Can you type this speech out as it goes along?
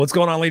What's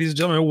going on, ladies and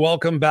gentlemen?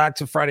 Welcome back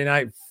to Friday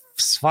night,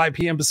 5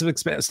 p.m. Pacific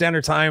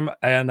Standard Time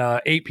and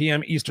 8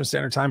 p.m. Eastern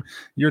Standard Time.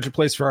 You're at your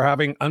place for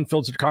having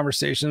unfiltered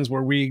conversations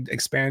where we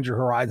expand your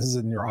horizons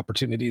and your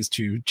opportunities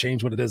to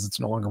change what it is that's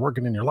no longer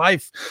working in your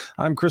life.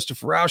 I'm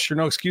Christopher Rausch, your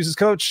No Excuses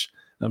coach.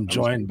 I'm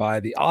joined by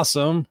the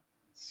awesome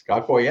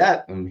Scott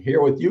Goyette. I'm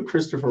here with you,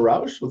 Christopher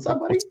Rausch. What's up,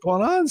 buddy? What's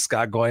going on,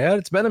 Scott Goyette?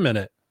 It's been a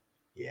minute.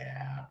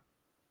 Yeah.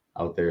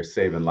 Out there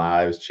saving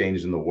lives,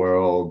 changing the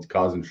world,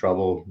 causing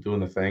trouble, doing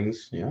the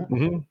things. Yeah.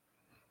 Mm-hmm.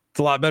 It's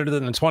a lot better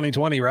than in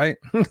 2020, right?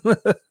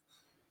 It's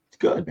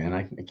good, man.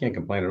 I can't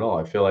complain at all.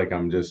 I feel like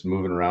I'm just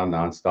moving around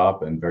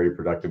nonstop in very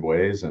productive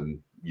ways. And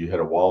you hit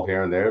a wall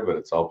here and there, but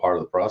it's all part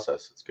of the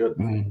process. It's good.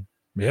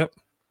 Yep.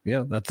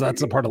 Yeah,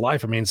 that's a part of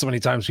life. I mean, so many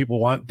times people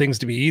want things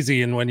to be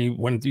easy. And when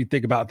you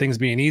think about things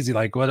being easy,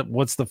 like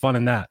what's the fun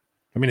in that?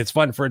 I mean, it's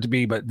fun for it to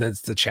be, but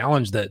that's the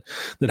challenge that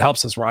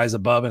helps us rise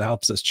above and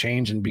helps us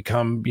change and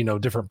become,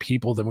 different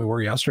people than we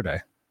were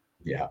yesterday.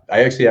 Yeah.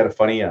 I actually had a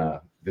funny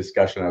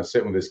discussion. I was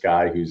sitting with this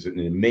guy who's in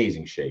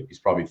amazing shape. He's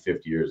probably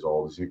 50 years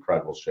old. He's in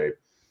incredible shape.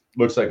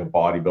 Looks like a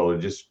bodybuilder,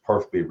 just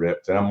perfectly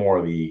ripped. And I'm more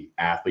of the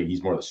athlete.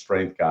 He's more the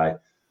strength guy.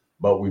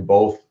 But we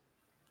both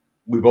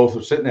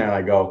were sitting there and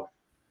I go,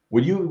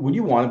 would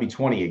you want to be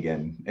 20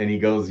 again? And he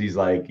goes,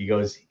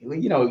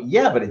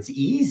 yeah, but it's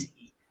easy.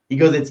 He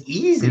goes, it's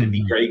easy to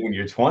be great when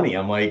you're 20.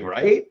 I'm like,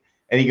 right?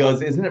 And he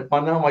goes, isn't it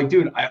fun now? I'm like,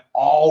 dude, I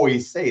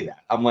always say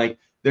that. I'm like,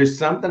 there's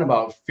something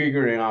about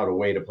figuring out a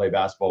way to play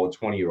basketball with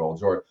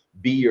 20-year-olds or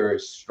be your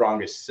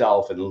strongest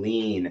self and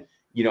lean,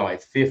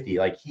 at 50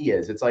 like he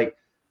is. It's like,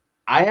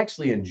 I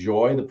actually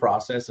enjoy the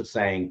process of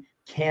saying,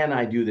 can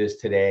I do this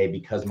today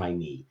because my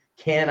knee?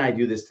 Can I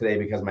do this today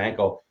because my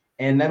ankle?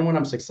 And then when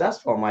I'm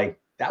successful, I'm like,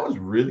 that was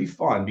really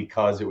fun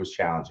because it was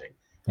challenging.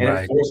 And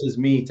It forces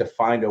me to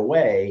find a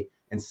way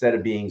instead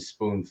of being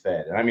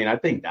spoon-fed. And I mean, I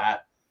think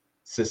that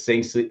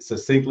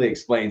succinctly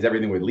explains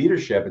everything with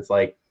leadership. It's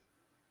like,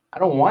 I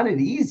don't want it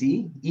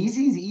easy.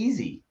 Easy's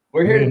easy.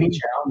 We're here to be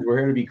challenged. We're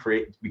here to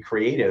be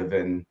creative.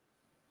 And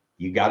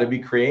you got to be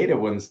creative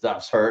when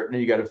stuff's hurting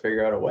and you got to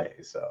figure out a way.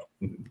 So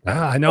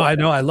I know.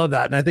 I love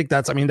that. And I think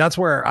that's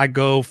where I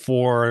go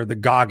for the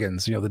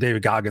Goggins, the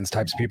David Goggins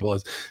types of people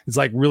it's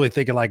like really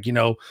thinking like,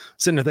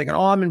 sitting there thinking,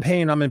 oh, I'm in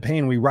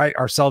pain. We write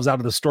ourselves out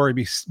of the story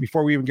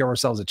before we even give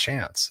ourselves a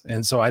chance.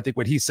 And so I think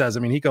what he says,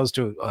 I mean, he goes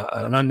to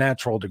an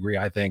unnatural degree,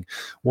 I think,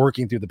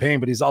 working through the pain,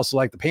 but he's also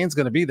like, the pain's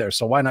going to be there.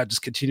 So why not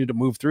just continue to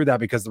move through that?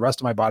 Because the rest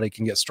of my body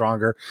can get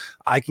stronger.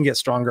 I can get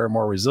stronger and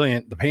more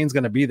resilient. The pain's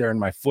going to be there in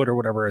my foot or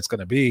whatever it's going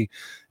to be.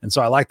 And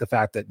so I like the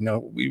fact that,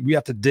 we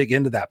have to dig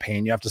into that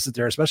pain. You have to sit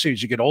there, especially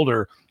as you get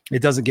older,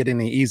 it doesn't get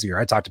any easier.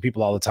 I talk to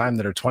people all the time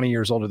that are 20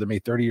 years older than me,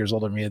 30 years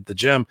older than me at the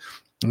gym.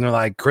 And they're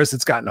like, Chris,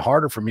 it's gotten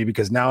harder for me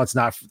because now it's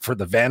not for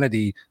the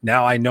vanity.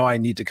 Now I know I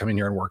need to come in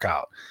here and work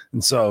out.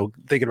 And so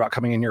thinking about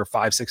coming in here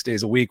 5-6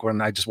 days a week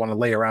when I just want to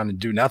lay around and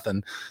do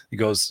nothing, he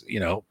goes,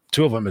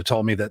 two of them have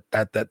told me that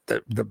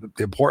the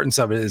importance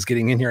of it is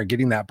getting in here and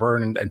getting that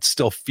burn and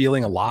still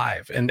feeling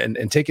alive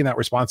and taking that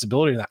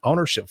responsibility and that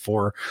ownership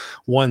for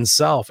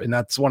oneself. And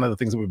that's one of the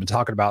things that we've been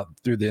talking about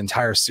through the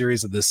entire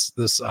series of this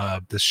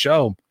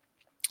show.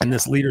 And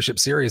this leadership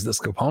series, this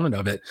component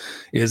of it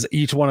is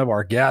each one of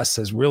our guests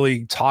has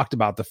really talked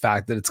about the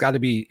fact that it's got to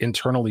be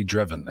internally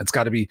driven. It's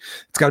got to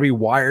be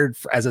wired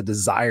as a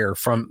desire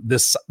from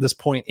this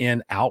point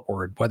in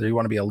outward, whether you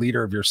want to be a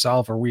leader of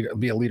yourself or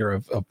be a leader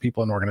of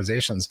people and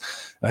organizations.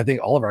 And I think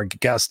all of our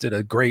guests did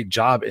a great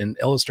job in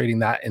illustrating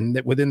that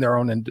within their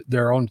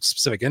own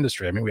specific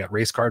industry. I mean, we had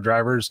race car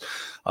drivers,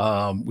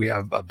 we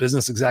have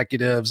business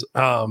executives,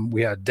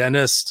 we had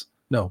dentists.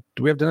 No,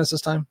 do we have dentists this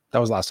time? That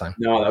was last time.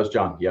 No, that was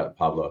John. Yeah,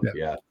 Pablo.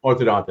 Yeah.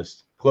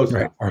 Orthodontist. Close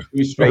enough.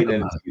 We straight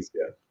in.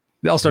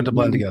 They all start to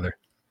blend together.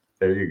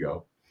 There you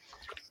go.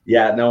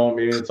 Yeah, no, I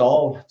mean, it's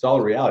all a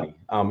reality.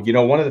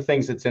 One of the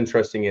things that's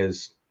interesting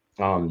is,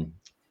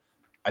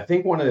 I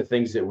think one of the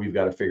things that we've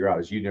got to figure out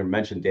is you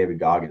mentioned David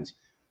Goggins.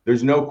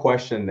 There's no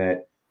question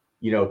that,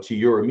 to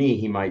you or me,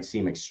 he might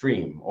seem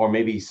extreme, or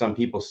maybe some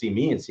people see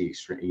me and see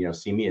extreme,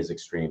 see me as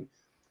extreme.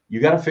 You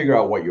got to figure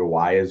out what your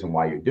why is and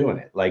why you're doing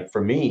it. Like for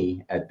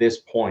me, at this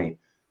point,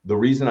 the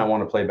reason I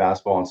want to play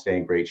basketball and stay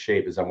in great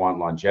shape is I want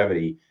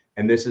longevity.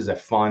 And this is a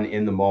fun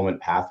in the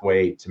moment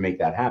pathway to make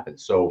that happen.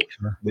 So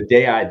The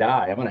day I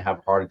die, I'm going to have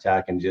a heart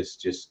attack and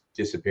just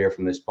disappear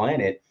from this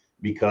planet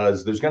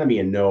because there's going to be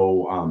a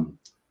no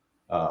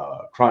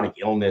chronic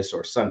illness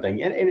or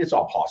something. And it's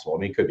all possible. I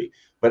mean, it could be,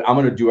 but I'm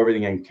going to do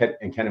everything I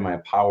can in my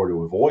power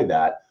to avoid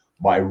that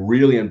by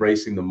really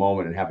embracing the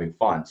moment and having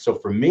fun. So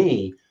for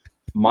me,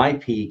 my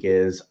peak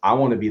is I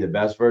want to be the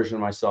best version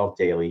of myself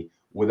daily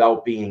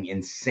without being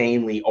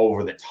insanely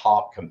over the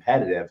top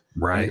competitive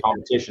in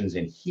competitions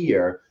in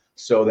here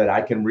so that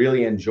I can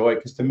really enjoy it.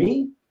 Because to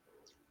me,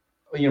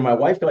 my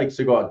wife likes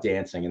to go out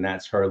dancing and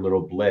that's her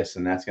little bliss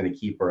and that's going to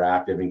keep her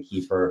active and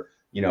keep her,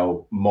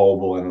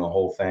 mobile and the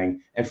whole thing.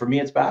 And for me,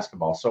 it's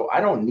basketball. So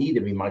I don't need to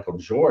be Michael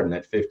Jordan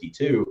at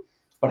 52,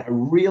 but I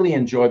really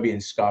enjoy being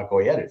Scott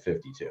Goyette at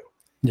 52.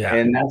 Yeah.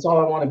 And that's all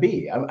I want to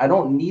be. I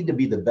don't need to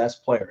be the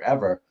best player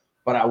ever.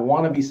 but I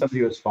want to be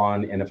somebody who's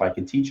fun. And if I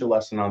can teach a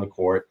lesson on the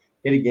court,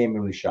 hit a game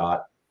every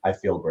shot, I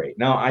feel great.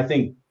 Now, I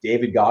think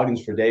David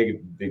Goggins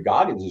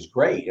is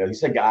great. You know,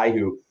 he's a guy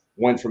who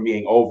went from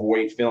being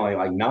overweight, feeling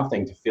like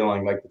nothing, to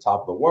feeling like the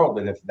top of the world.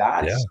 And if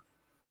that's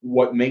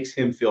what makes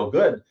him feel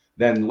good,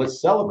 then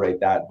let's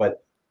celebrate that.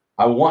 But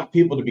I want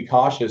people to be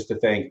cautious to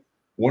think,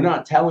 we're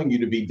not telling you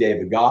to be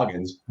David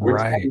Goggins. We're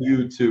telling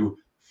you to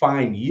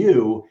find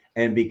you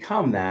and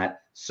become that,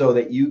 so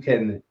that you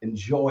can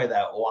enjoy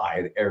that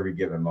lie at every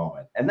given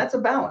moment. And that's a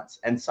balance.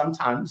 And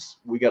sometimes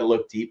we got to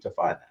look deep to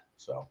find that.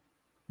 So.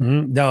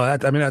 No,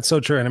 I mean, that's so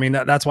true. And I mean,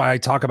 that's why I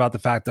talk about the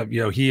fact that,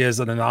 you know, he is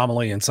an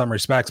anomaly in some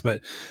respects,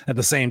 but at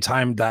the same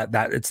time that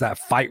it's that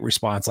fight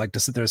response, like to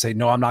sit there and say,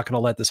 no, I'm not going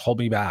to let this hold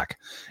me back.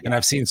 Yeah. And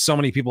I've seen so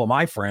many people,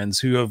 my friends,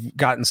 who have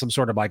gotten some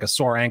sort of like a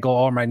sore ankle,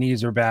 oh, my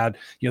knees are bad.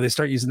 You know, they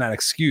start using that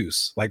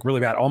excuse, like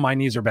really bad. Oh, my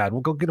knees are bad.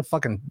 Well, go get a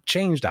fucking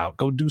changed out,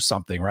 go do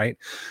something, right?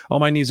 Oh,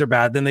 my knees are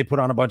bad. Then they put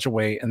on a bunch of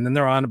weight, and then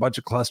they're on a bunch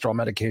of cholesterol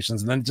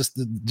medications. And then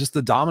just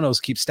the dominoes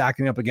keep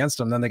stacking up against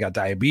them. Then they got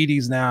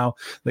diabetes now,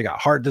 they got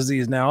heart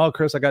disease now. Oh,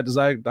 Chris, I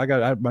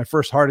had my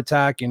first heart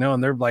attack, you know,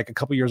 and they're like a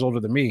couple years older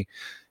than me.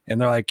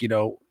 And they're like, you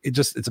know,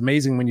 it's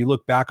amazing when you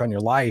look back on your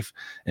life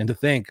and to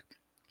think,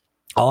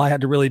 all I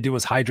had to really do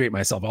was hydrate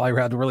myself. All I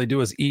had to really do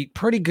was eat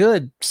pretty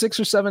good 6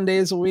 or 7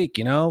 days a week,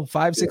 you know,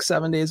 5, 6,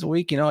 7 days a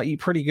week, you know, eat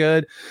pretty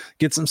good,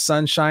 get some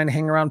sunshine,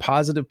 hang around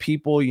positive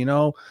people, you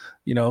know,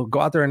 go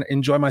out there and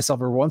enjoy myself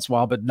every once in a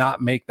while, but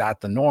not make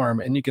that the norm.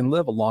 And you can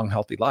live a long,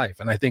 healthy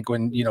life. And I think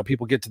when, you know,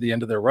 people get to the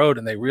end of their road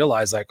and they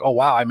realize like, oh,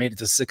 wow, I made it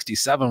to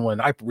 67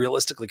 when I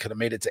realistically could have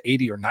made it to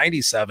 80 or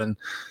 97.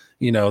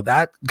 You know,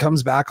 that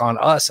comes back on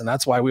us. And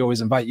that's why we always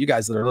invite you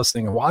guys that are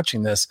listening and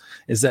watching this,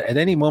 is that at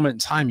any moment in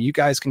time, you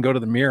guys can go to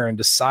the mirror and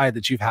decide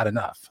that you've had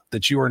enough,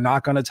 that you are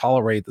not going to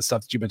tolerate the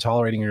stuff that you've been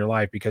tolerating in your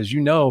life, because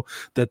you know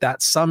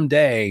that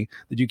someday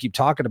that you keep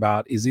talking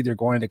about is either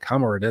going to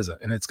come or it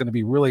isn't. And it's going to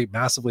be really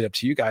massively up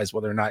to you guys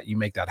whether or not you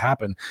make that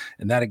happen.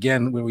 And that,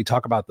 again, when we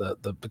talk about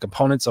the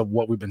components of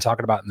what we've been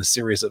talking about in the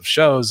series of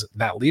shows,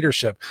 that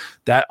leadership,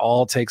 that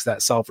all takes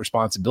that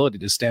self-responsibility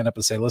to stand up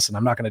and say, listen,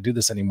 I'm not going to do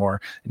this anymore.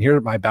 And here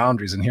are my boundaries,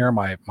 and here are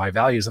my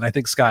values. And I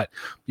think, Scott,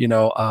 you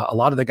know, a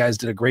lot of the guys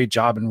did a great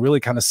job in really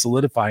kind of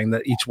solidifying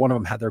that each one of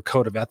them had their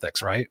code of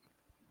ethics, right?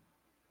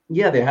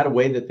 Yeah, they had a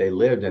way that they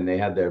lived, and they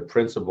had their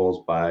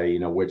principles by, you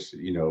know, which,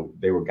 you know,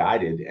 they were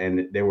guided,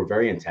 and they were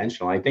very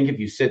intentional. I think if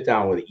you sit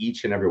down with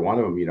each and every one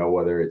of them, you know,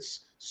 whether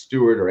it's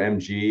Stewart or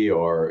MG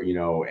or, you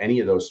know, any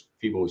of those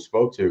people we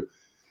spoke to,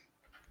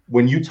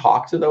 when you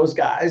talk to those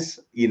guys,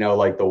 you know,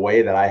 like the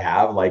way that I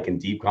have, like in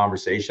deep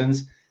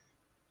conversations,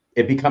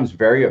 it becomes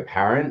very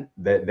apparent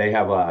that they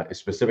have a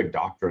specific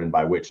doctrine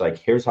by which, like,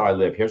 here's how I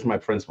live, here's my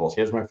principles,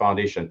 here's my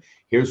foundation,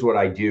 here's what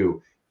I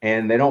do.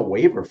 And they don't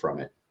waver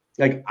from it.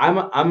 Like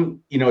I'm,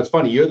 you know, it's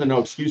funny, you're the no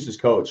excuses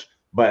coach,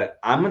 but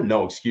I'm a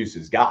no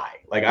excuses guy.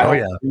 Like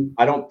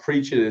I don't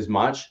preach it as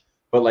much,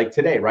 but like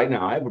today, right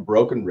now, I have a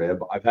broken rib.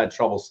 I've had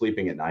trouble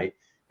sleeping at night,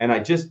 and I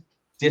just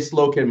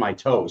dislocated my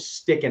toes,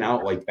 sticking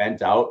out, like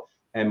bent out.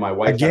 And my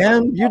wife,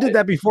 again, you did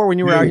that before when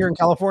you were out here in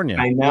California.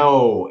 I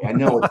know.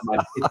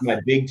 It's my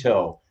big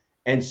toe.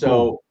 And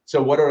so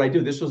what did I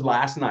do? This was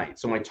last night.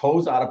 So my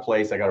toe's out of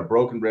place. I got a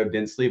broken rib,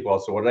 didn't sleep well.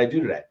 So what did I do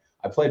today?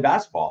 I played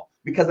basketball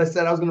because I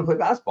said I was going to play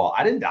basketball.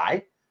 I didn't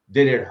die.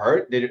 Did it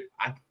hurt?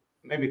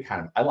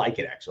 I like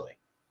it, actually.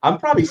 I'm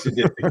probably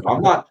sadistic.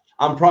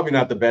 I'm probably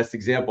not the best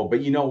example,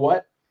 but you know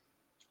what?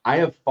 I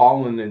have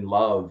fallen in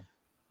love.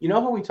 You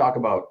know how we talk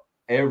about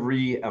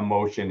every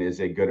emotion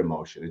is a good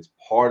emotion. It's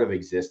part of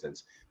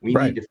existence. We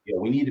need to feel,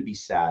 we need to be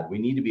sad. We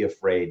need to be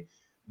afraid.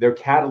 They're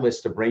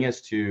catalysts to bring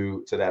us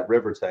to that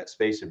river, to that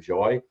space of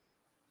joy.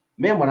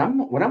 Man, when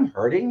I'm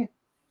hurting,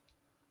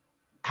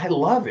 I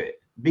love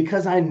it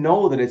because I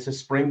know that it's a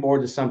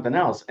springboard to something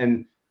else.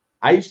 And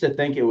I used to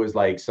think it was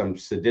like some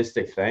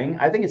sadistic thing.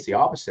 I think it's the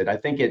opposite. I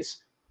think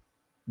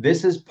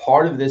this is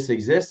part of this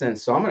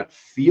existence. So I'm going to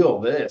feel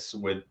this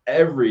with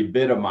every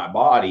bit of my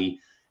body.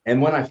 And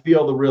when I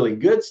feel the really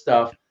good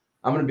stuff,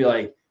 I'm going to be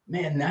like,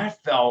 man,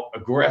 that felt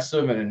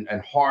aggressive and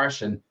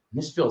harsh, and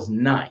this feels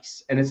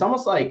nice. And it's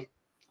almost like,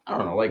 I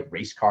don't know, like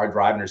race car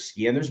driving or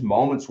skiing. There's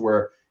moments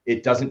where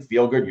it doesn't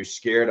feel good. You're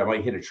scared. I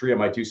might hit a tree. I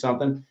might do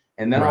something.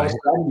 And then all of a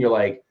sudden you're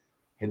like,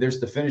 hey,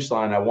 there's the finish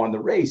line. I won the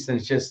race. And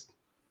it's just,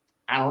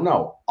 I don't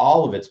know.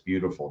 All of it's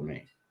beautiful to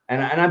me.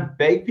 And I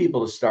beg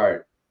people to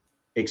start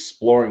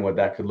exploring what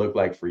that could look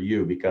like for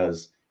you,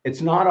 because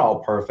it's not all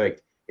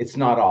perfect. It's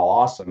not all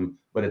awesome,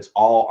 but it's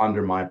all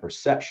under my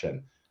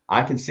perception.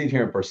 I can sit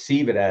here and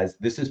perceive it as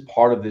this is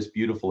part of this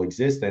beautiful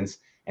existence,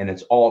 and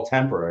it's all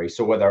temporary.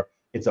 So whether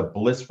it's a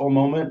blissful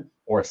moment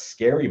or a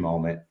scary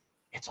moment,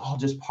 it's all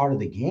just part of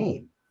the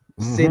game.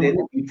 Sit in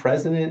it, be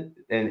present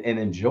and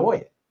enjoy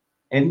it.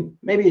 And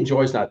maybe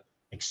enjoy is not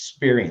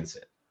experience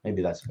it.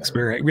 Maybe that's better.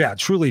 Experience, yeah,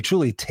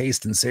 truly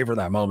taste and savor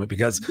that moment,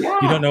 because Yeah.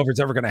 you don't know if it's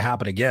ever going to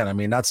happen again. I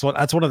mean, that's one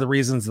of the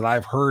reasons that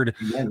I've heard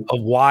Yeah. of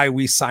why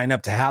we sign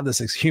up to have this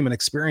human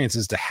experience,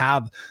 is to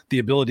have the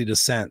ability to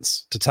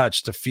sense, to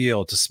touch, to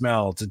feel, to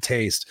smell, to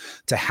taste,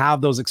 to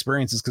have those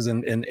experiences. Because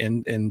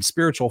in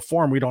spiritual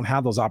form, we don't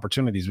have those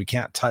opportunities. We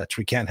can't touch,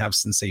 we can't have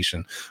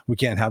sensation, we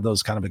can't have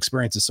those kind of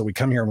experiences. So we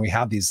come here and we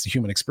have these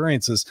human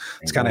experiences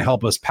to kind of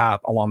help us path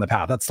along the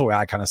path. That's the way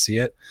I kind of see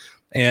it.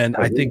 And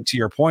I think, to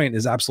your point,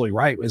 is absolutely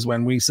right, is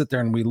when we sit there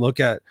and we look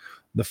at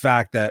the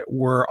fact that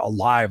we're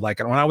alive. Like,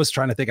 when I was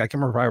trying to think, I can't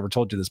remember if I ever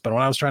told you this, but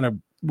when I was trying to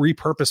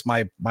repurpose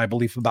my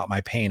belief about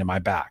my pain in my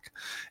back,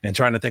 and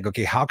trying to think,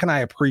 okay, how can I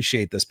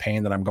appreciate this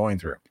pain that I'm going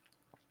through?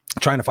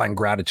 Trying to find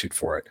gratitude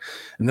for it.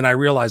 And then I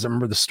realized, I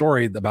remember the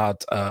story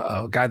about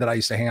a guy that I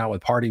used to hang out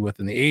with, party with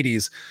in the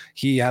 80s.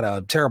 He had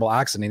a terrible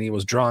accident. He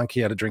was drunk.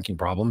 He had a drinking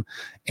problem,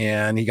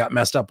 and he got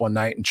messed up one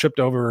night and tripped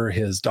over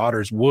his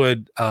daughter's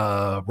wood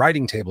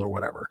writing table or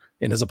whatever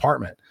in his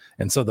apartment.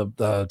 And so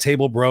the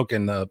table broke,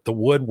 and the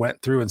wood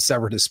went through and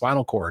severed his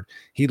spinal cord.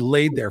 He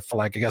laid there for,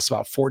 like, I guess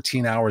about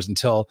 14 hours,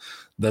 until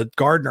the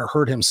gardener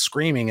heard him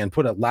screaming and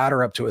put a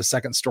ladder up to his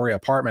second story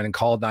apartment and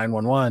called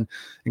 911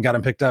 and got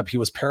him picked up. He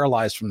was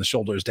paralyzed from the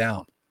shoulders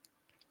down.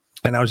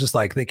 And I was just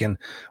like thinking,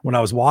 when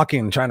I was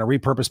walking and trying to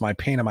repurpose my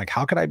pain, I'm like,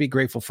 how could I be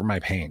grateful for my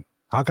pain?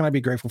 How can I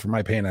be grateful for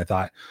my pain? I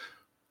thought,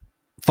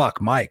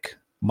 fuck, Mike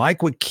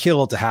would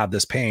kill to have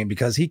this pain,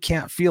 because he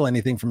can't feel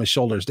anything from his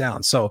shoulders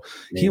down. So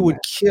he would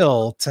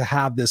kill to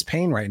have this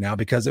pain right now,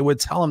 because it would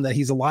tell him that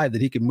he's alive,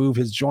 that he can move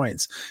his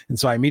joints. And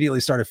so I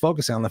immediately started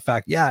focusing on the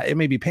fact, yeah, it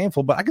may be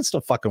painful, but I can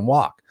still fucking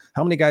walk.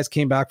 How many guys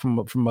came back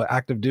from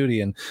active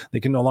duty and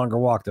they can no longer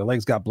walk? Their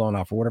legs got blown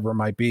off or whatever it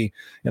might be.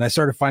 And I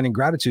started finding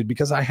gratitude,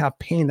 because I have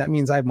pain. That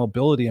means I have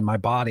mobility in my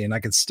body, and I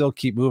can still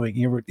keep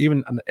moving.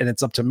 Even, and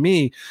it's up to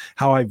me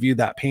how I view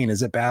that pain.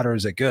 Is it bad or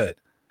is it good?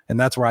 And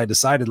that's where I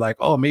decided, like,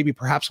 oh, maybe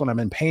perhaps when I'm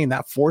in pain,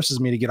 that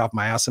forces me to get off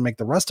my ass and make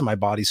the rest of my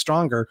body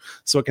stronger,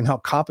 so it can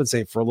help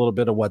compensate for a little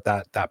bit of what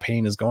that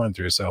pain is going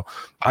through. So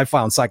I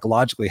found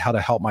psychologically how to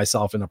help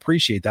myself and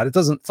appreciate that.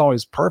 It's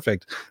always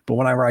perfect, but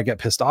whenever I get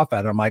pissed off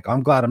at it, I'm like,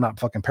 I'm glad I'm not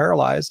fucking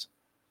paralyzed.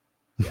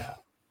 Yeah.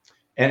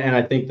 And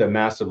I think the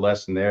massive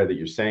lesson there that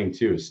you're saying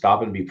too is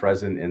stop and be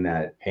present in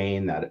that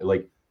pain. That,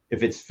 like,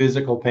 if it's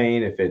physical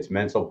pain, if it's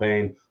mental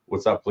pain,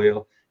 what's up,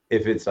 Cleo?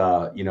 If it's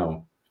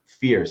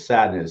fear,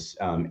 sadness,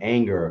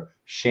 anger,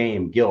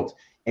 shame, guilt,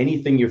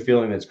 anything you're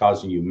feeling that's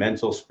causing you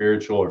mental,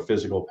 spiritual, or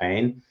physical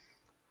pain,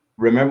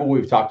 remember what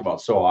we've talked about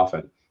so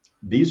often.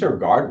 These are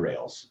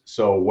guardrails.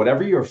 So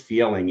whatever you're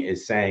feeling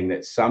is saying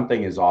that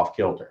something is off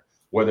kilter,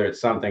 whether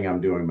it's something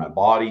I'm doing in my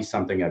body,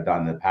 something I've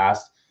done in the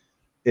past.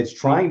 It's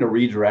trying to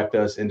redirect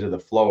us into the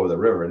flow of the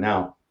river.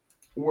 Now,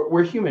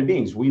 we're human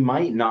beings. We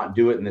might not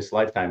do it in this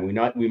lifetime.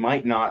 We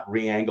might not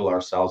re-angle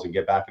ourselves and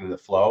get back into the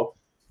flow.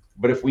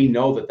 But if we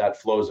know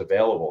that flow is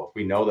available, if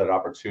we know that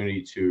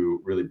opportunity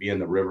to really be in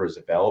the river is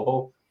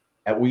available,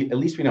 at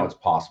least we know it's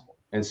possible.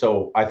 And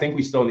so I think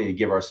we still need to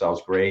give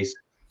ourselves grace.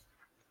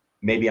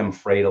 Maybe I'm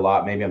afraid a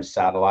lot. Maybe I'm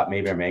sad a lot.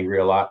 Maybe I'm angry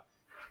a lot.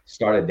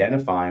 Start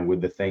identifying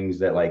with the things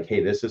that, like,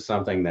 hey, this is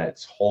something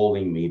that's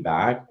holding me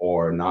back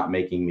or not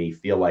making me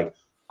feel like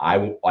I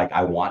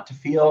want to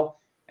feel.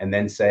 And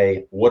then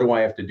say, what do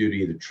I have to do to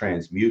either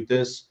transmute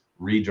this,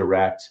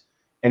 redirect?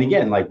 And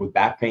again, like with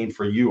back pain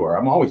for you, or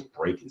I'm always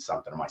breaking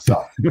something to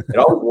myself. It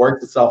always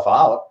works itself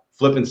out.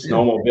 Flipping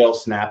snowmobile,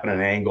 snapping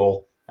an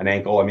ankle. I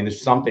mean,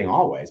 there's something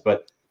always,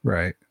 but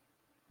right.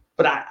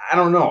 But I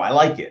don't know. I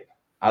like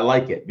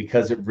it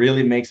because it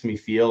really makes me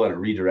feel, and it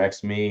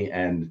redirects me.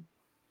 And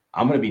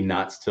I'm going to be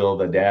nuts till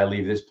the day I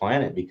leave this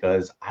planet,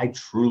 because I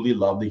truly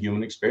love the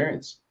human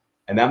experience.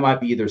 And that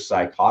might be either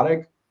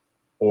psychotic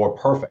or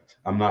perfect.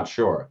 I'm not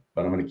sure,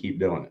 but I'm going to keep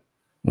doing it.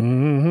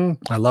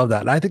 I love that.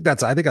 And I think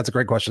that's a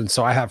great question.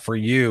 So I have for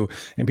you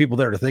and people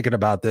that are thinking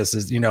about this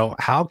is,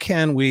 how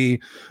can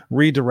we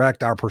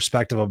redirect our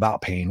perspective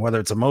about pain, whether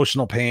it's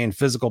emotional pain,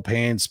 physical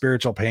pain,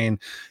 spiritual pain?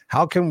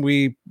 How can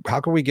we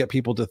get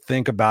people to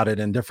think about it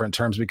in different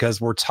terms? Because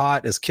we're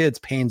taught as kids,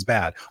 pain's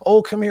bad.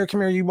 Oh, come here.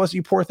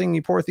 You poor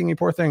thing.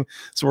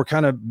 So we're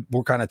kind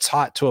of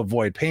taught to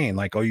avoid pain.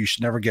 Like, oh, you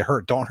should never get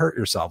hurt. Don't hurt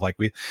yourself. Like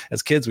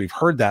as kids, we've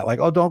heard that, like,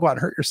 oh, don't go out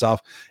and hurt yourself.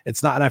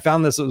 It's not. And I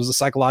found it was a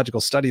psychological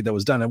study that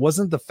was done. It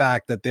wasn't the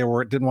fact that they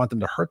didn't want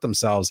them to hurt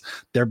themselves.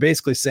 They're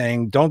basically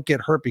saying, don't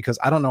get hurt because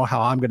I don't know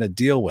how I'm going to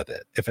deal with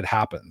it if it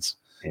happens.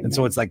 Amen. And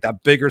so it's like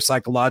that bigger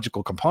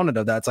psychological component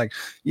of that. It's like,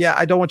 yeah,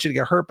 I don't want you to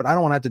get hurt, but I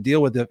don't want to have to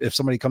deal with it if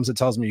somebody comes and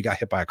tells me you got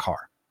hit by a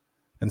car.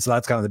 And so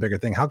that's kind of the bigger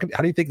thing. How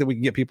do you think that we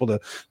can get people to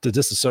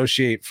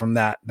disassociate from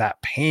that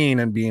pain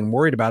and being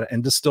worried about it,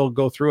 and just still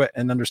go through it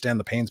and understand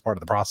the pain's part of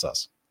the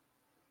process?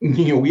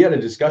 We had a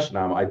discussion.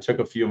 I took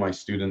a few of my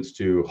students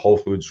to Whole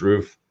Foods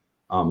Roof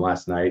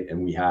last night,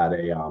 and we had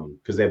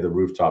because they have the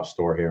rooftop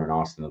store here in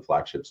Austin, the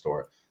flagship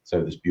store.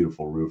 So this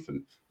beautiful roof,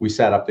 and we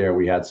sat up there.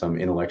 We had some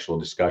intellectual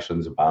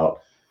discussions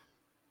about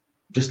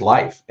just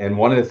life. And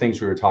one of the things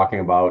we were talking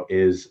about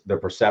is the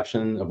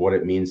perception of what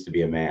it means to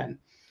be a man.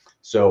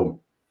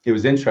 So it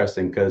was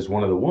interesting because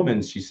one of the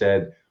women, she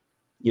said,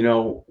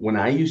 when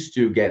I used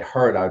to get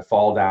hurt, I'd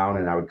fall down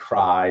and I would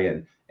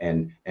cry,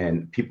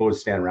 and people would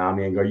stand around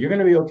me and go, "You're going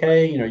to be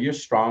okay. You're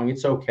strong.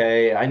 It's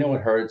okay. I know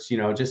it hurts.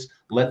 Just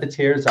let the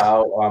tears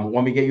out.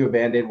 Let me get you a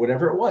Band-Aid,"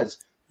 whatever it was.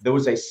 There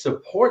was a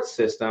support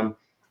system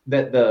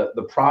that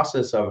the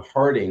process of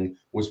hurting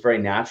was very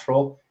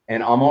natural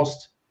and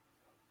almost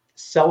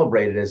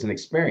celebrated as an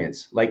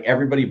experience. Like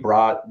everybody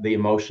brought the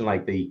emotion,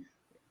 like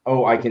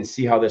oh, I can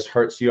see how this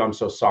hurts you. I'm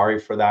so sorry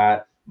for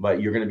that,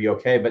 but you're going to be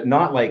okay. But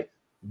not like,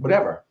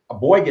 whatever. A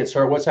boy gets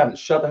hurt. What's happening?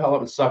 Shut the hell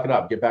up and suck it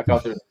up. Get back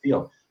out there in the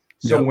field.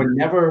 So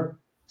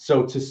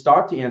so to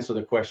start to answer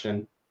the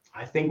question,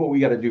 I think what we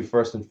got to do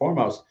first and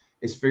foremost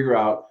is figure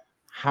out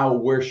how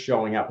we're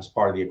showing up as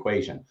part of the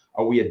equation.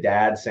 Are we a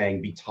dad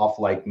saying, be tough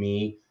like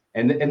me?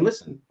 And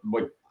listen,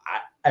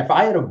 if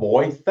I had a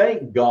boy,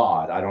 thank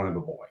God I don't have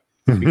a boy.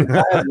 Because if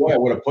I had a boy, I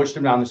would have pushed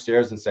him down the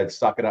stairs and said,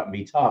 suck it up and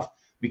be tough,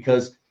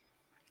 because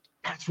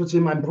that's what's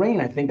in my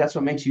brain. I think that's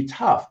what makes you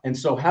tough. And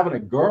so having a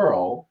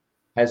girl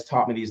has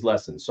taught me these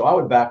lessons. So I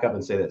would back up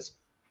and say this: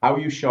 how are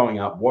you showing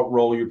up? What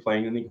role you're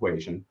playing in the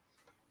equation?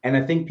 And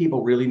I think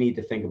people really need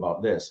to think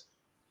about this.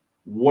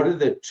 What are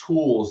the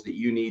tools that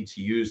you need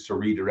to use to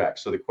redirect?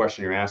 So the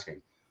question you're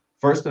asking,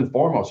 first and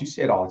foremost, you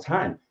say it all the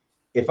time.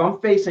 If I'm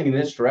facing in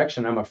this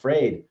direction, I'm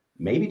afraid,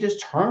 maybe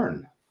just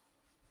turn.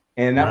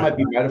 And that might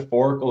be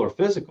metaphorical or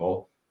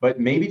physical, but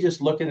maybe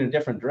just look in a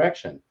different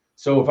direction.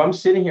 So if I'm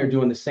sitting here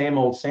doing the same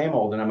old,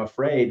 and I'm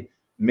afraid,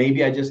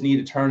 maybe I just need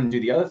to turn and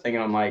do the other thing.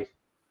 And I'm like,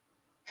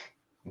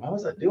 why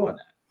was I doing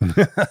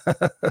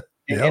that?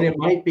 And it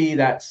might be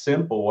that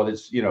simple, whether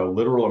it's,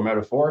 literal or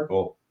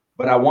metaphorical,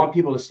 but I want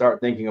people to start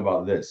thinking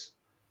about this.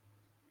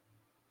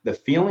 The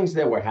feelings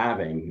that we're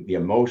having, the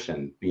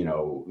emotion,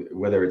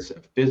 whether it's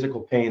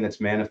physical pain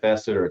that's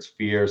manifested or it's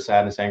fear,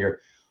 sadness,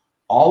 anger,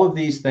 all of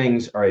these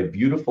things are a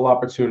beautiful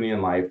opportunity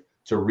in life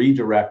to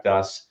redirect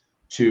us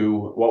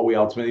to what we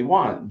ultimately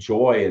want,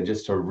 joy, and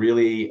just to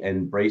really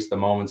embrace the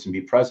moments and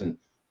be present.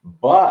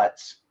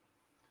 But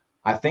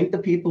I think the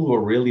people who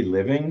are really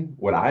living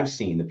what I've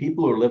seen, the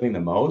people who are living the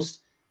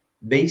most,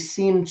 they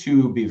seem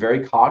to be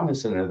very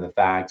cognizant of the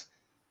fact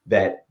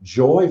that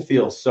joy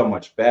feels so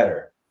much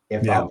better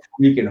if I'm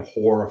freaking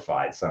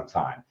horrified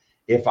sometime.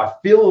 If I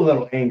feel a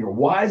little anger,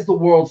 why is the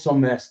world so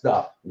messed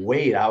up?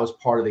 Wait, I was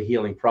part of the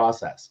healing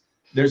process.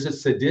 There's a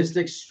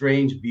sadistic,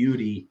 strange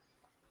beauty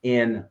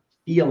in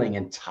feeling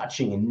and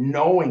touching and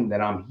knowing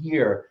that I'm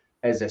here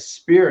as a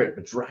spirit,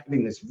 but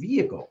driving this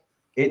vehicle.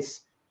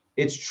 It's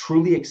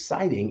truly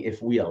exciting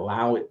if we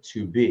allow it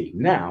to be.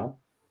 Now,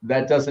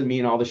 that doesn't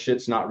mean all the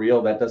shit's not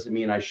real. That doesn't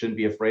mean I shouldn't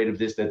be afraid of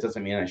this. That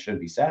doesn't mean I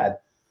shouldn't be sad.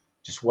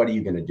 Just what are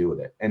you going to do with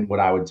it? And what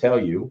I would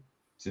tell you,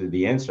 so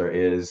the answer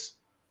is,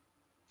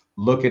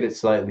 look at it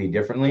slightly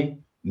differently.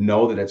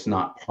 Know that it's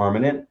not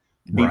permanent.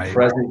 Be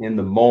present in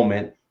the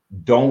moment.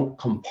 Don't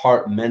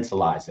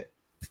compartmentalize it.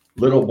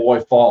 Little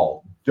boy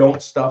fall.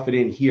 Don't stuff it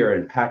in here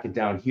and pack it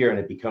down here and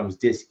it becomes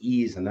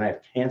dis-ease and then I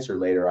have cancer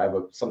later. I have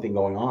something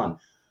going on.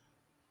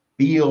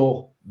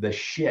 Feel the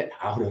shit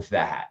out of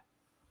that.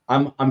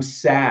 I'm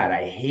sad.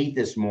 I hate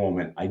this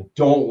moment. I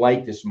don't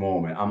like this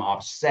moment. I'm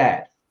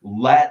upset.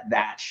 Let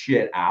that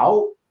shit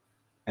out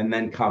and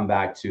then come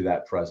back to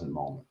that present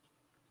moment.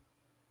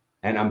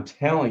 And I'm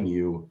telling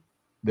you,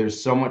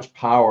 there's so much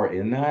power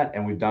in that.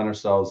 And we've done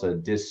ourselves a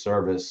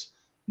disservice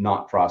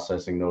not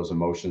processing those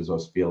emotions,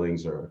 those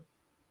feelings,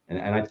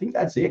 and I think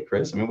that's it,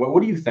 Chris. I mean,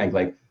 what do you think?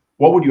 Like,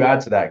 what would you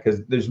add to that?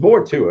 Because there's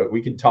more to it.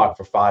 We could talk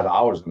for 5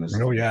 hours on this.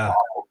 Oh, yeah.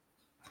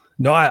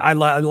 No, I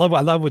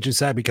love what you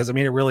said, because I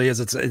mean, it really is.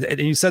 And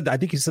you said, I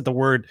think you said the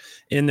word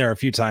in there a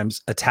few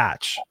times,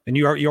 attach. And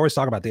you always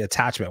talk about the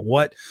attachment.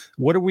 What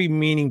are we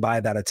meaning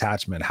by that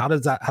attachment? How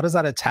does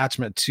that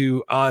attachment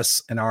to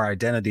us and our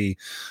identity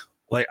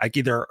like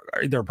either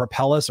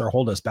propel us or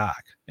hold us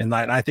back? And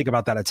I think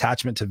about that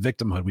attachment to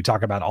victimhood. We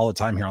talk about all the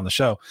time here on the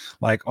show.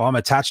 Like, oh, I'm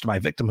attached to my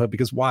victimhood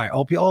because why?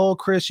 Oh,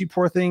 Chris, you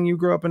poor thing. You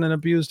grew up in an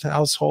abused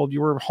household.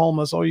 You were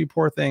homeless. Oh, you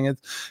poor thing.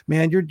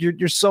 Man,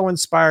 you're so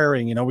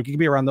inspiring. We could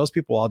be around those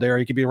people all day, or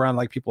you could be around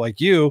like people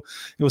like you.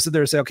 You'll sit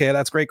there and say, okay,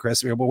 that's great,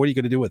 Chris. But what are you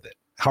going to do with it?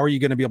 How are you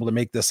going to be able to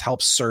make this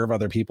help serve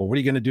other people? What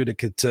are you going to do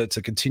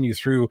to continue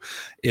through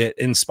it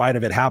in spite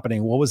of it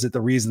happening? What was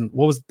the reason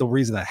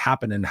that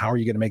happened? And how are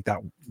you going to make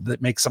that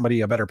make somebody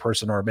a better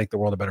person or make the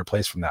world a better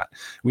place from that?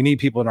 We need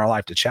people in our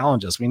life to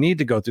challenge us. We need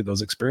to go through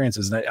those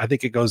experiences. And I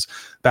think it goes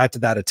back to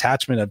that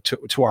attachment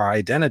to our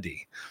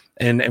identity.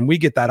 And we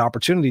get that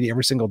opportunity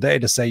every single day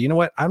to say, you know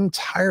what? I'm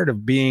tired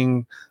of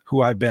being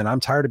who I've been. I'm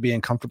tired of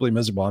being comfortably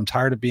miserable. I'm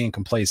tired of being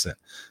complacent.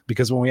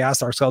 Because when we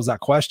ask ourselves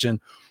that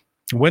question,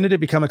 when did it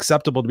become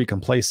acceptable to be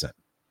complacent?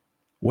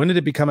 When did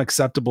it become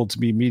acceptable to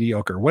be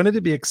mediocre? When did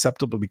it be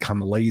acceptable to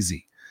become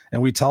lazy?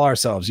 And we tell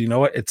ourselves, you know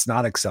what? It's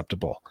not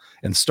acceptable.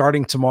 And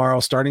starting tomorrow,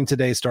 starting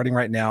today, starting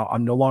right now,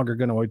 I'm no longer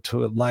going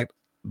to let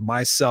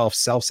myself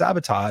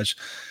self-sabotage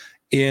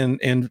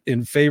in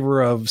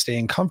favor of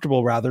staying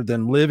comfortable rather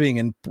than living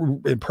and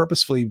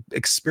purposefully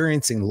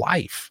experiencing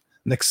life.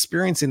 and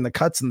experiencing the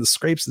cuts and the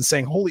scrapes and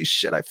saying, holy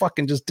shit, I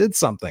fucking just did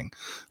something.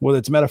 Whether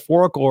it's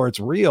metaphorical or it's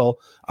real,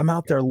 I'm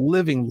out there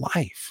living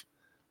life.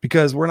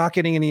 Because we're not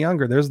getting any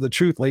younger. There's the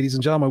truth, ladies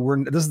and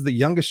gentlemen. This is the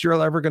youngest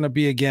you're ever going to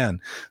be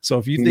again. So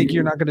if you think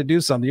you're not going to do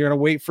something, you're going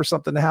to wait for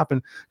something to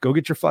happen, go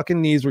get your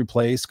fucking knees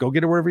replaced. Go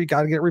get it wherever you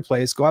got to get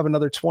replaced. Go have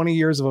another 20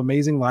 years of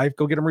amazing life.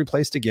 Go get them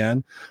replaced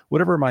again,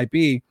 whatever it might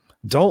be.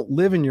 Don't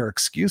live in your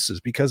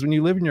excuses, because when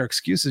you live in your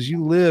excuses,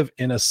 you live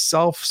in a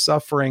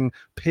self-suffering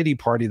pity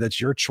party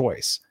that's your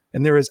choice.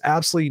 And there is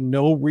absolutely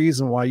no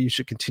reason why you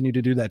should continue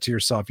to do that to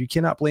yourself. You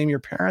cannot blame your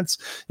parents.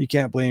 You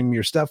can't blame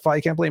your stepfather.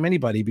 You can't blame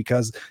anybody,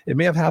 because it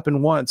may have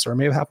happened once or it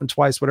may have happened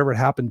twice, whatever it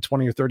happened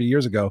 20 or 30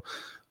 years ago.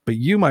 But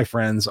you, my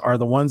friends, are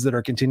the ones that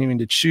are continuing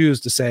to choose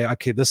to say,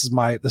 okay, this is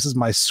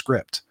my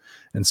script.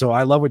 And so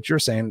I love what you're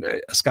saying,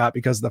 Scott,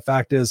 because the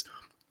fact is,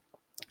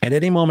 at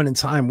any moment in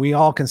time, we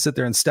all can sit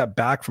there and step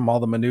back from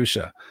all the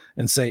minutia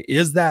and say,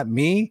 is that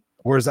me,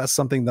 or is that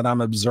something that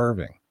I'm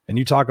observing? And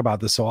you talk about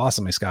this so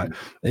awesomely, Scott.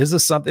 Is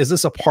this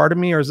a part of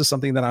me, or is this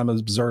something that I'm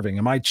observing?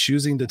 Am I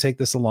choosing to take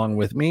this along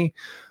with me?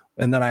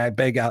 And then I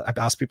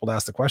ask people to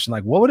ask the question,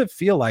 like, what would it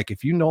feel like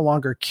if you no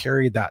longer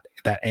carried that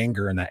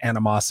anger and that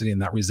animosity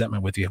and that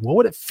resentment with you? What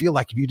would it feel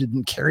like if you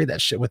didn't carry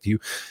that shit with you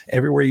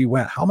everywhere you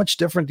went? How much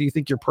different do you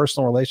think your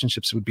personal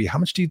relationships would be? How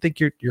much do you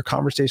think your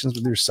conversations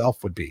with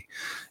yourself would be?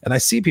 And I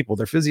see people,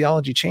 their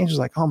physiology changes,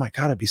 like, oh my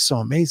God, it'd be so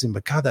amazing.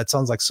 But God, that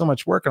sounds like so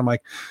much work. And I'm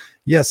like,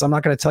 yes, I'm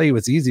not going to tell you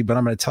it's easy, but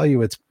I'm going to tell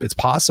you it's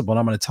possible. And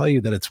I'm going to tell you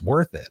that it's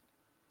worth it.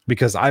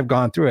 Because I've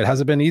gone through it.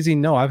 Has it been easy?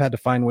 No, I've had to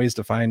find ways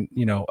to find,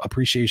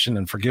 appreciation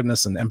and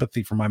forgiveness and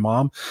empathy for my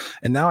mom.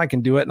 And now I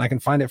can do it, and I can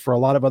find it for a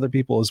lot of other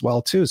people as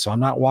well too. So I'm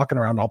not walking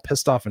around all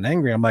pissed off and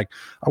angry. I'm like,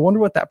 I wonder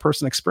what that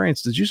person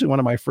experienced. It's usually one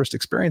of my first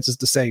experiences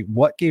to say,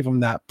 what gave them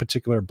that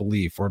particular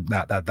belief, or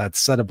that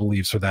set of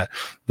beliefs, or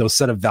those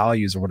set of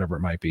values, or whatever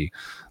it might be.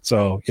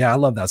 So yeah, I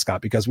love that,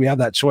 Scott, because we have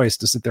that choice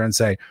to sit there and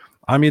say,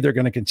 I'm either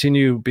going to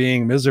continue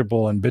being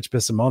miserable and bitch,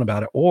 piss, and moan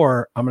about it,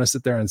 or I'm going to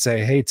sit there and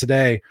say, hey,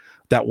 today,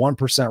 that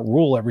 1%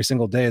 rule every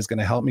single day is going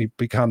to help me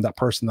become that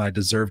person that I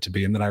deserve to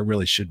be and that I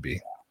really should be.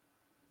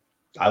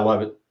 I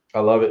love it. I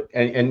love it.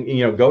 And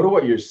go to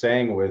what you're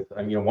saying with,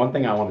 one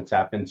thing I want to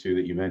tap into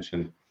that you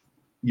mentioned,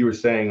 you were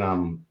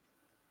saying,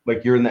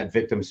 like you're in that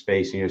victim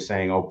space and you're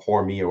saying, oh,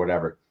 poor me or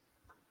whatever.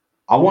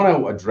 I want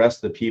to address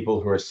the people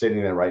who are sitting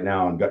there right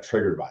now and got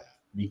triggered by that,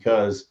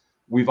 because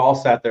we've all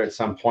sat there at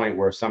some point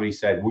where somebody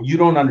said, well, you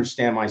don't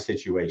understand my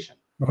situation.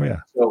 Oh yeah.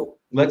 So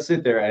let's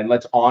sit there and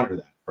let's honor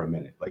that for a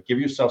minute. Like, give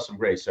yourself some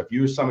grace. So if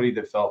you were somebody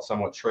that felt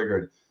somewhat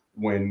triggered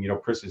when,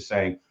 Chris is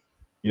saying,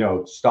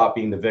 stop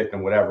being the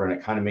victim, whatever, and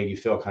it kind of made you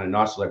feel kind of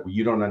nauseous, like, well,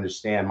 you don't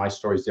understand, my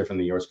story is different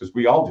than yours, because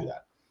we all do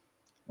that.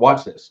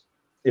 Watch this.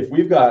 If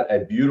we've got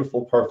a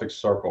beautiful, perfect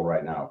circle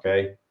right now,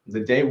 okay,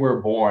 the day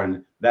we're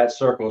born, that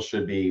circle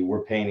should be,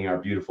 we're painting our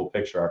beautiful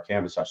picture, our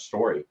canvas, our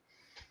story.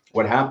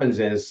 What happens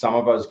is some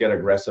of us get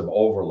aggressive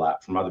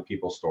overlap from other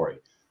people's story.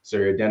 So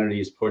your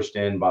identity is pushed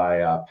in by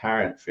a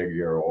parent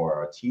figure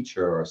or a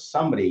teacher or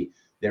somebody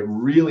that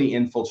really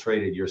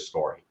infiltrated your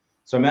story.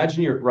 So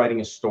imagine you're writing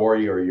a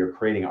story or you're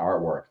creating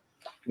artwork.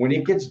 When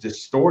it gets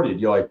distorted,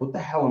 you're like, what the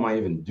hell am I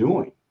even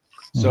doing?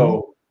 Mm-hmm.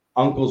 So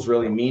uncle's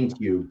really mean to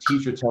you.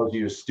 Teacher tells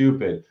you you're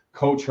stupid.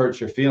 Coach hurts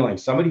your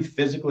feelings. Somebody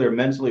physically or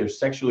mentally or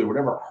sexually or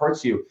whatever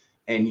hurts you.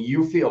 And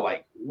you feel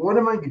like, what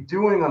am I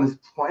doing on this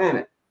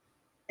planet?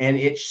 And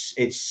it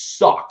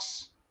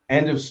sucks.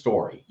 End of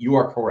story. You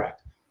are correct.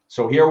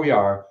 So here we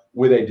are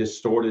with a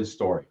distorted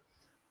story.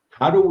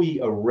 How do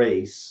we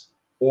erase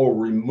or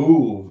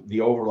remove the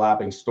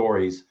overlapping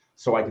stories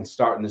so I can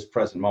start in this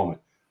present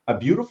moment? A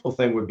beautiful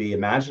thing would be,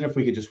 imagine if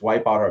we could just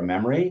wipe out our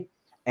memory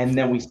and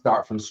then we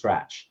start from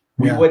scratch.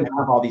 We wouldn't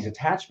have all these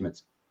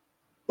attachments.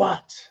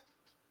 But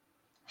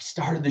we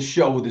started the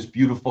show with this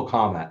beautiful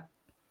comment,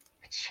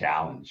 a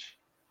challenge.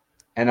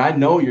 And I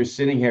know you're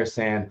sitting here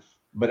saying,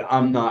 but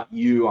I'm not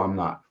you, I'm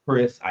not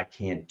Chris, I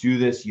can't do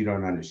this, you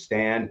don't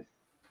understand.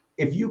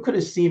 If you could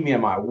have seen me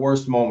in my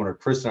worst moment, or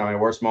Chris in my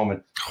worst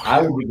moment,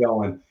 I would be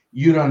going,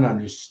 you don't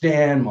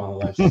understand, my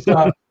life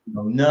sucks.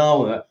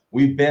 No,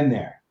 we've been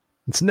there.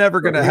 It's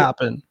never going to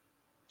happen.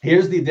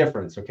 Here's the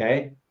difference,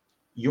 okay?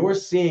 You're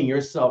seeing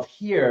yourself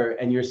here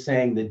and you're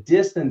saying the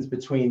distance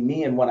between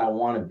me and what I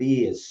want to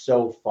be is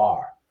so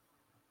far.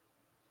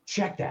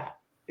 Check that.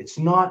 It's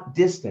not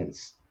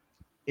distance.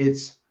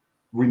 It's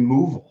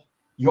removal.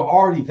 You're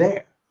already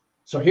there.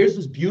 So here's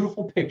this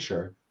beautiful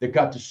picture that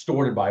got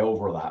distorted by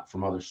overlap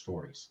from other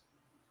stories.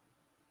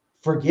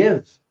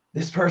 Forgive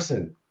this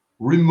person.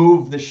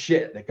 Remove the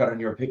shit that got in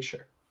your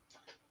picture.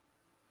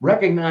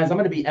 Recognize I'm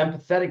going to be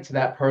empathetic to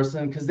that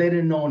person because they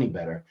didn't know any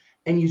better.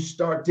 And you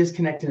start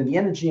disconnecting the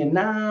energy, and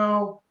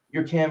now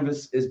your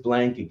canvas is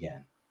blank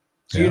again.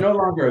 So you're no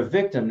longer a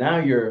victim. Now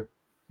you're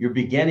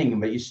beginning,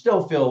 but you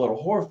still feel a little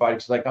horrified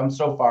because, like, I'm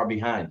so far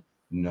behind.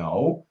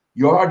 No,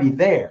 you're already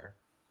there.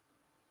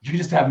 You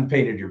just haven't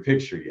painted your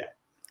picture yet.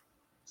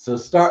 So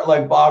start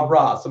like Bob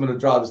Ross. I'm going to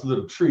draw this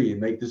little tree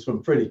and make this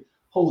one pretty.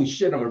 Holy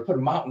shit, I'm going to put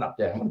a mountain up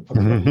there. I'm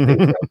going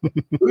to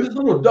put this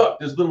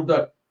little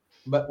duck.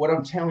 But what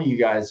I'm telling you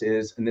guys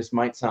is, and this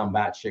might sound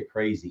batshit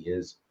crazy,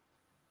 is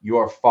you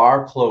are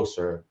far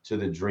closer to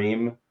the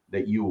dream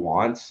that you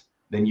want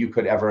than you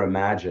could ever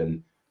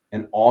imagine.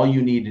 And all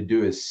you need to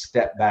do is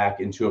step back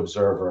into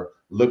observer,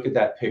 look at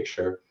that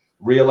picture,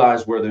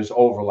 realize where there's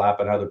overlap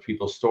in other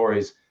people's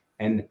stories,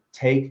 and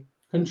take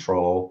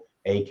control,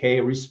 aka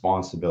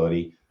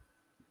responsibility.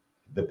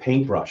 The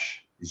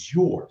paintbrush is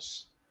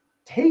yours.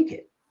 Take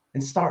it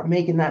and start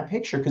making that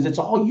picture, because it's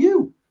all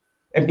you.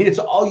 I mean, it's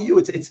all you.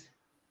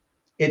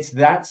 It's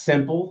that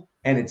simple,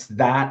 and it's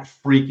that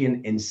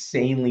freaking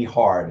insanely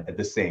hard at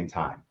the same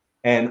time.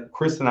 And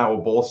Chris and I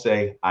will both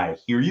say, I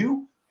hear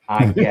you,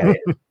 I get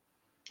it,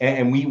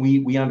 and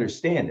we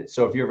understand it.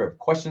 So if you ever have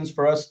questions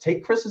for us,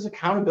 take Chris's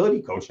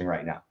accountability coaching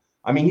right now.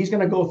 I mean, he's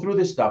going to go through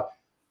this stuff.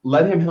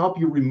 Let him help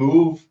you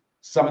remove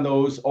some of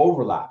those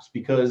overlaps,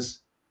 because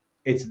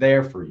it's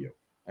there for you.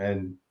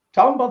 And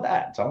tell them about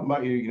that. Tell them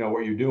about you know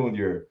what you're doing,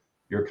 your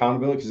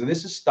accountability, because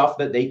this is stuff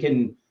that they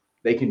can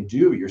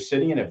do. You're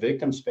sitting in a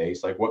victim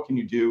space. Like, what can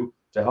you do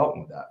to help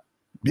them with that?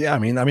 Yeah, I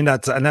mean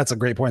that's a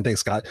great point.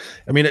 Thanks, Scott.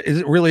 I mean,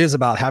 it really is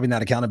about having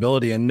that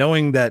accountability and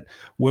knowing that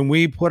when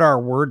we put our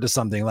word to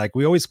something, like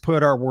we always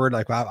put our word,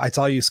 like I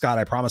tell you, Scott,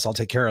 I promise I'll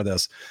take care of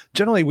this.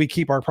 Generally, we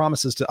keep our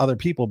promises to other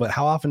people, but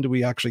how often do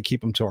we actually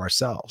keep them to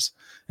ourselves?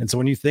 And so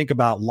when you think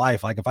about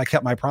life, like if I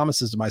kept my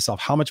promises to myself,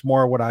 how much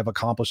more would I have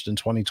accomplished in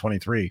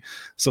 2023?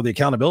 So the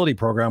accountability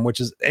program, which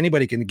is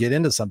anybody can get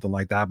into something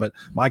like that, but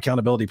my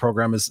accountability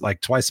program is like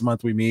twice a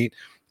month we meet.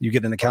 You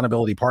get an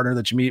accountability partner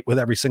that you meet with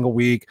every single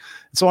week,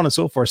 and so on and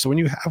so forth. So when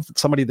you have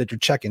somebody that you're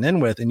checking in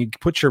with and you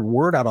put your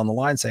word out on the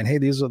line saying, hey,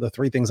 these are the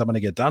 3 things I'm going to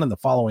get done in the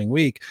following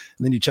week.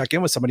 And then you check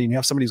in with somebody and you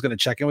have somebody who's going to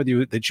check in with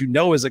you that you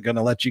know isn't going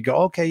to let you go,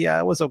 okay, yeah,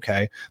 it was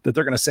okay. That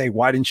they're going to say,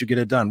 why didn't you get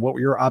it done? What were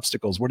your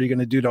obstacles? What are you going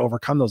to do to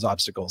overcome those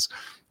obstacles?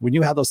 When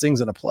you have those things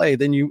in a play,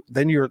 then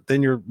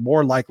you're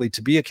more likely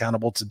to be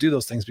accountable to do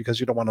those things, because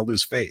you don't want to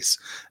lose face.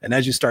 And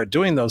as you start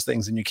doing those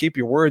things and you keep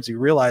your words, you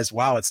realize,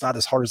 wow, it's not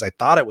as hard as I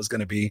thought it was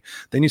going to be.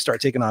 Then you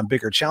start taking on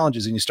bigger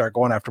challenges and you start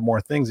going after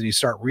more things, and you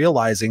start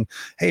realizing,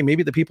 hey,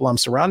 maybe the people I'm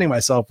surrounding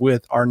myself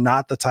with are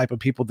not the type of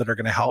people that are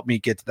going to help me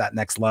get to that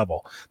next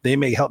level. They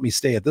may help me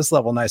stay at this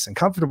level nice and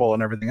comfortable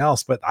and everything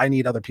else, but I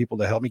need other people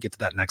to help me get to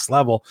that next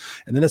level.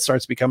 And then it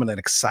starts becoming an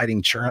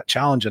exciting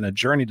challenge and a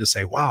journey to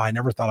say, wow, I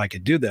never thought I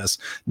could do this.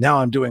 Now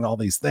I'm doing all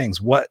these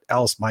things. What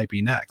else might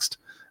be next?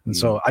 And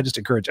so I just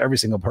encourage every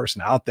single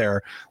person out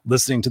there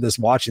listening to this,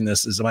 watching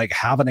this, is like,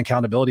 have an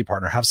accountability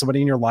partner, have somebody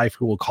in your life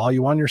who will call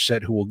you on your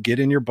shit, who will get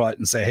in your butt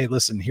and say, hey,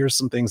 listen, here's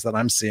some things that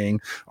I'm seeing.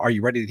 Are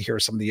you ready to hear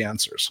some of the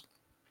answers?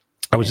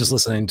 I was just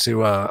listening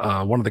to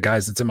one of the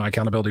guys that's in my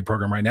accountability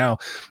program right now.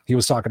 He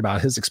was talking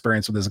about his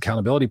experience with his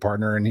accountability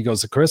partner. And he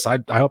goes, Chris, I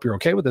hope you're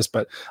okay with this,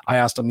 but I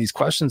asked him these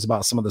questions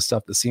about some of the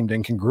stuff that seemed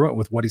incongruent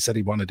with what he said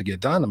he wanted to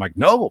get done. I'm like,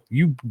 no,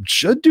 you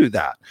should do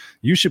that.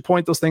 You should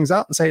point those things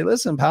out and say,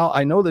 listen, pal,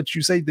 I know that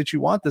you say that you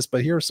want this,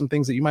 but here are some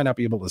things that you might not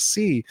be able to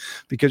see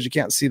because you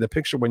can't see the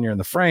picture when you're in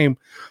the frame.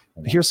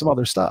 Here's some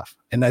other stuff.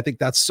 And I think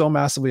that's so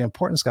massively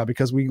important, Scott,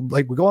 because we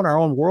go in our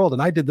own world. And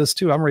I did this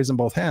too. I'm raising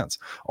both hands.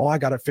 Oh, I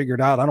got it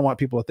figured out. I don't want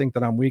people to think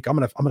that I'm weak. I'm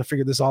going to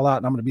figure this all out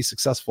and I'm going to be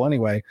successful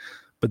anyway.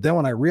 But then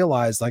when I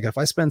realized, like, if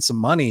I spend some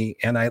money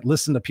and I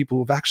listen to people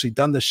who've actually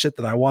done the shit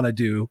that I want to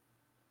do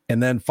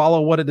and then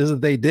follow what it is that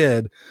they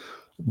did,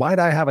 might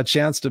I have a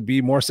chance to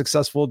be more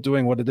successful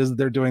doing what it is that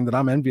they're doing that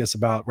I'm envious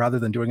about rather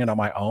than doing it on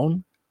my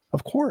own?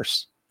 Of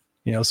course.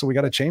 So we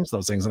got to change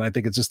those things. And I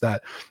think it's just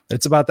that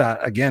it's about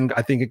that. Again,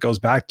 I think it goes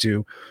back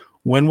to,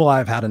 when will I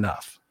have had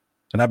enough?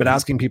 And I've been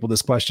asking people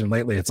this question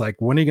lately. It's like,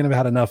 when are you going to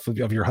have had enough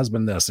of your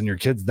husband this and your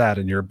kids that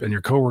and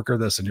your coworker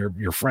this and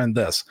your friend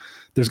this?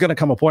 There's going to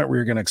come a point where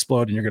you're going to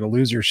explode and you're going to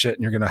lose your shit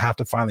and you're going to have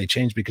to finally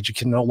change, because you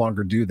can no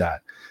longer do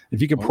that.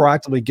 If you can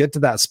proactively get to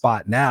that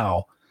spot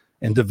now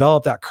and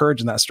develop that courage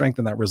and that strength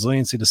and that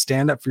resiliency to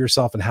stand up for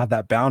yourself and have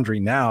that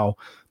boundary now,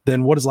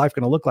 then what is life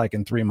going to look like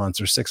in 3 months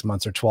or 6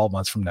 months or 12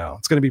 months from now?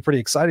 It's going to be pretty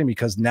exciting,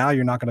 because now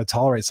you're not going to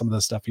tolerate some of the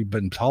stuff you've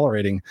been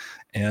tolerating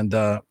and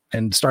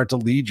start to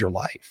lead your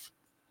life.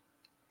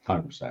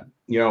 100%.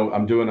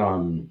 I'm doing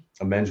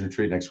a men's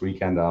retreat next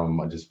weekend.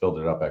 I just filled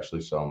it up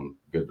actually, so I'm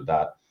good with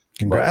that.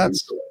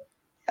 Congrats.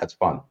 That's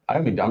fun. I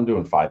mean, I'm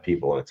doing 5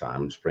 people at a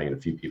time. I'm just bringing a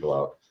few people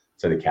out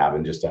to the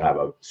cabin just to have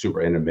a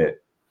super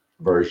intimate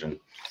version.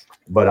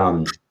 But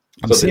I'm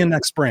seeing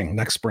next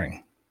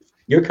spring.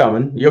 You're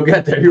coming. You'll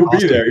get there. You'll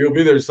be there. You'll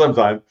be there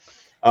sometime.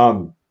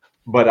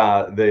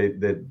 But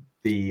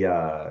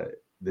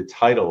the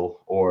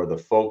title or the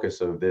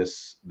focus of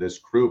this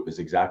group is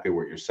exactly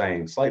what you're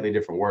saying. Slightly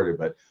different worded,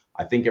 but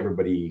I think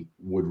everybody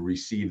would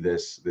receive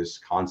this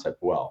concept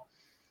well.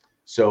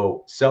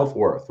 So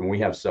self-worth. When we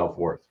have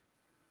self-worth,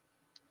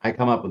 I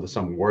come up with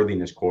some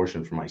worthiness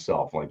quotient for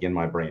myself, like in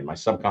my brain. My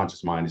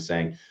subconscious mind is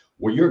saying,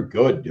 well, you're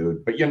good,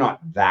 dude, but you're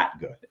not that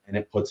good. And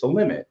it puts a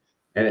limit.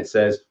 And it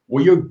says,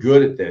 well, you're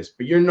good at this,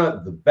 but you're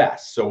not the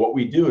best. So what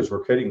we do is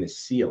we're creating this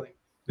ceiling,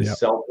 this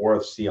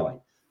self-worth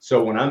ceiling.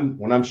 So when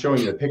I'm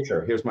showing you the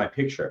picture, here's my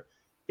picture.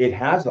 It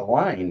has a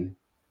line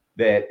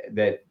that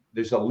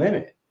there's a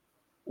limit.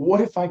 what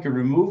if I could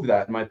remove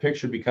that and my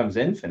picture becomes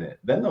infinite?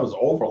 Then those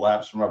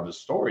overlaps from other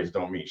stories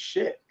don't mean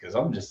shit because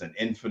I'm just an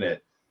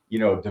infinite,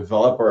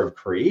 developer of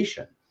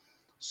creation.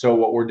 So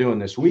what we're doing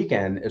this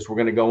weekend is we're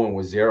going to go in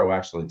with zero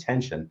actual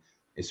intention.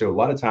 And so a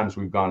lot of times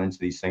we've gone into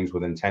these things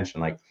with intention,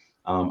 like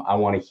I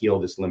want to heal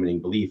this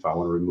limiting belief. I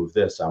want to remove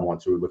this. I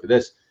want to look at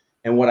this.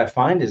 And what I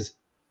find is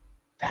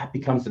that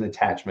becomes an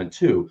attachment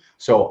too.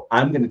 So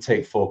I'm going to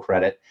take full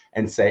credit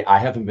and say, I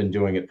haven't been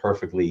doing it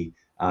perfectly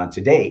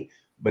to date,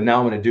 but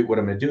now what I'm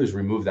going to do is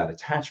remove that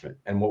attachment.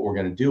 And what we're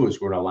going to do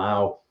is we're going to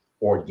allow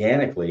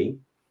organically,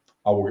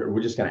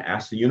 we're just going to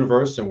ask the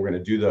universe, and we're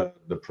going to do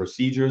the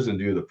procedures and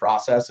do the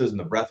processes and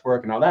the breath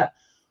work and all that.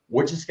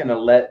 We're just going to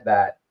let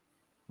that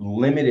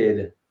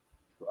limited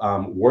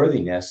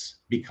worthiness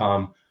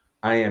become,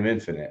 I am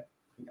infinite,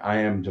 I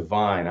am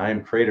divine, I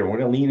am creator. We're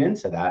going to lean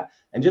into that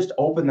and just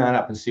open that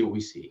up and see what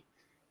we see.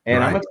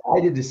 And I'm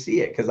excited to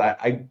see it because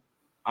I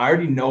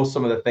already know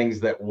some of the things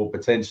that will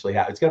potentially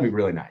happen. It's going to be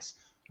really nice.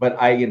 But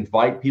I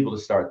invite people to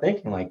start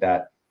thinking like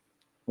that.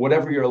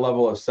 Whatever your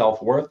level of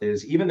self-worth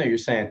is, even though you're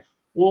saying,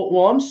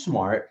 well, I'm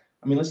smart.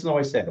 I mean, listen to the way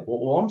I said it.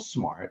 Well, I'm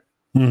smart.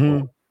 Mm-hmm.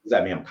 Well, does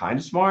that mean I'm kind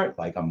of smart?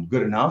 Like I'm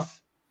good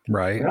enough?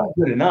 Right. You're not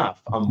good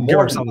enough. I'm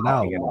more than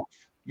enough.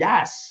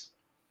 Yes,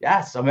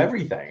 I'm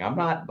everything. I'm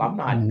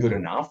not good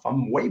enough.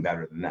 I'm way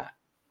better than that.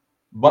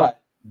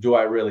 But do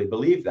I really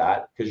believe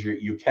that? Because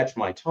you catch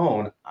my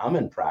tone. I'm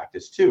in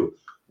practice too.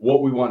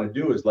 What we want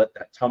to do is let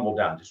that tumble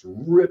down. Just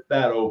rip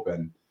that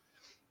open.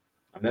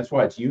 And that's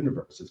why it's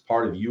universe. It's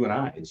part of you and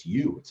I. It's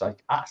you. It's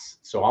like us.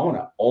 So I want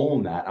to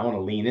own that. I want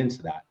to lean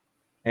into that.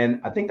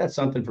 And I think that's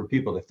something for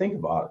people to think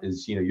about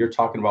is, you're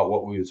talking about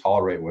what we would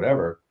tolerate,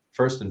 whatever.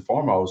 First and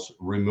foremost,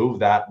 remove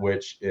that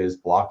which is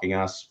blocking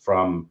us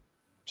from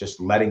just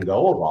letting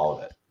go of all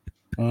of it.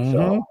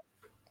 So,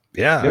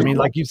 yeah, I mean,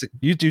 like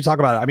you do talk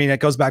about it. I mean, it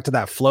goes back to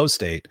that flow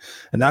state.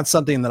 And that's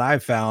something that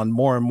I've found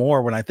more and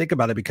more when I think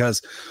about it,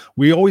 because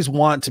we always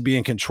want to be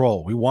in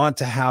control. We want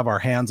to have our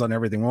hands on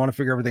everything. We want to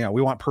figure everything out.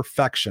 We want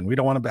perfection. We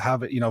don't want to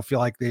have it, feel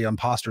like the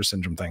imposter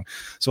syndrome thing.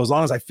 So as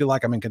long as I feel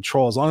like I'm in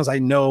control, as long as I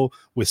know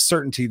with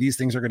certainty these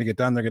things are going to get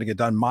done, they're going to get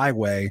done my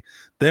way,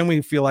 then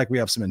we feel like we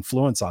have some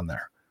influence on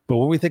there. But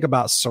when we think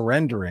about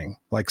surrendering,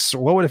 like, so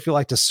what would it feel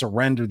like to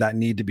surrender that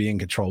need to be in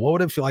control? What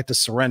would it feel like to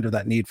surrender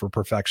that need for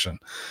perfection?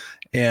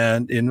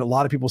 And a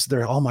lot of people sit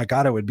there, oh my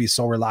God, it would be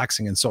so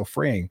relaxing and so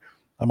freeing.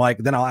 I'm like,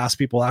 then I'll ask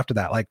people after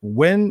that, like,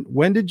 when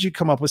did you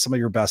come up with some of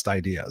your best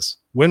ideas?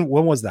 When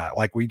was that?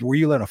 Like, were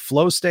you in a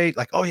flow state?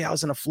 Like, oh yeah, I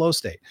was in a flow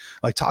state.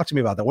 Like, talk to me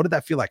about that. What did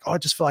that feel like? Oh, I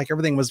just feel like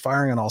everything was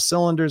firing on all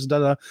cylinders.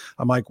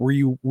 I'm like, were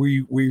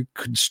you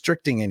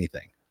constricting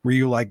anything? Were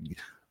you like,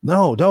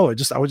 no, I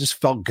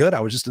just felt good. I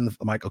was just I'm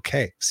like,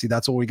 okay, see,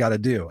 that's what we got to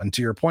do. And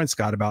to your point,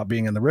 Scott, about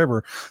being in the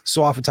river,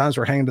 so oftentimes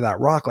we're hanging to that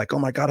rock, like, oh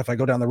my God, if I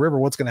go down the river,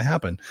 what's going to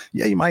happen?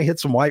 Yeah, you might hit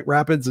some white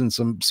rapids and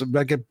some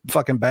get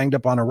fucking banged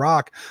up on a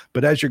rock.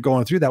 But as you're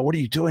going through that, what are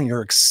you doing?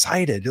 You're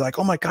excited. You're like,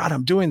 oh my God,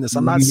 I'm doing this.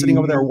 I'm not sitting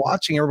over there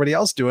watching everybody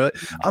else do it.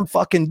 I'm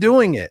fucking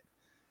doing it,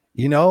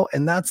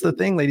 And that's the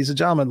thing, ladies and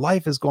gentlemen,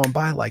 life is going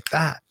by like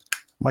that.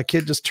 My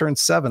kid just turned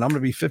 7. I'm going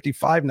to be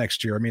 55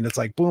 next year. I mean, it's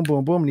like boom,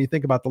 boom, boom. And you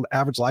think about the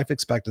average life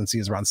expectancy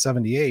is around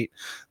 78.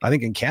 I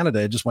think in Canada,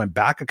 it just went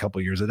back a couple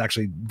of years. It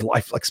actually,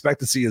 life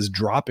expectancy is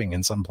dropping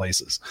in some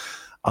places.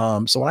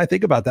 So when I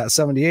think about that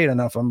 78, and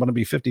if I'm going to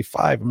be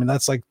 55, I mean,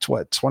 that's like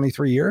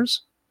 23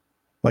 years?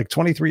 Like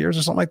 23 years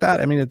or something like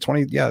that. I mean,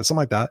 something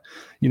like that.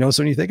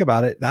 So when you think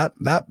about it,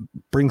 that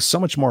brings so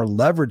much more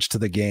leverage to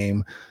the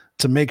game,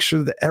 to make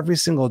sure that every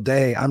single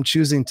day I'm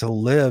choosing to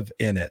live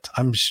in it.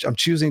 I'm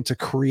choosing to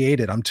create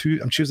it. I'm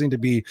choosing to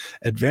be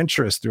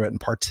adventurous through it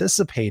and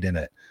participate in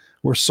it.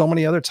 Where so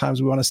many other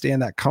times we want to stay in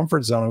that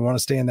comfort zone. We want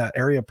to stay in that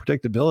area of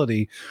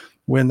predictability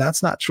when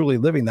that's not truly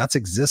living, that's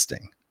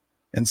existing.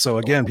 And so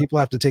again, people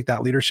have to take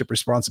that leadership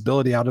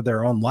responsibility out of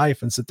their own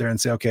life and sit there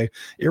and say, okay,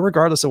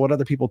 irregardless of what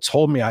other people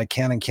told me I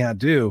can and can't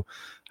do,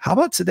 how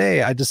about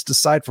today I just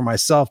decide for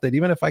myself that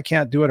even if I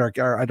can't do it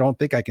or I don't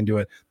think I can do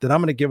it, then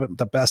I'm going to give it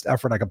the best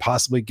effort I could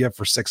possibly give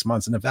for 6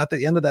 months. And if at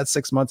the end of that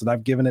 6 months and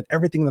I've given it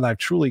everything that I've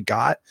truly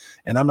got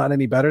and I'm not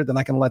any better, then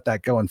I can let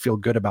that go and feel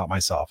good about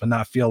myself and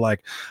not feel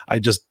like I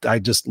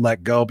just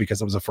let go because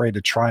I was afraid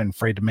to try and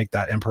afraid to make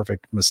that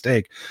imperfect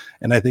mistake.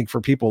 And I think for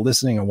people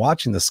listening and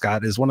watching this,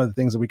 Scott, is one of the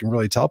things that we can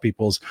really tell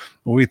people is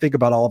when we think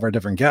about all of our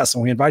different guests,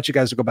 and we invite you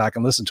guys to go back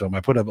and listen to them.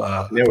 I put a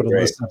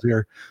list up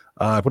here.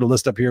 I put a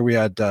list up here. We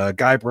had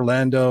Guy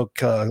Berlando,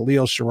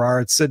 Leo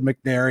Sherrard, Sid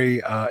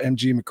McNary,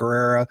 MG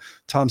McCarrera,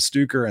 Tom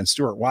Stuker, and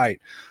Stuart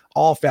White.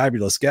 All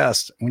fabulous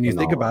guests. When you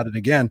think about it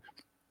again,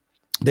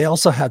 they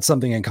also had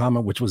something in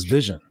common, which was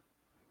vision.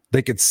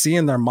 they could see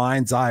in their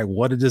mind's eye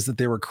what it is that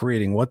they were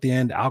creating, what the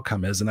end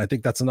outcome is. And I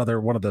think that's another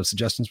one of the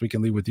suggestions we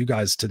can leave with you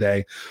guys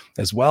today,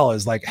 as well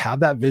as like have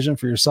that vision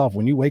for yourself.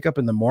 When you wake up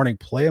in the morning,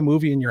 play a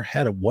movie in your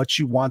head of what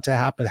you want to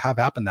have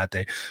happen that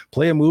day.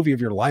 Play a movie of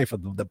your life,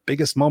 of the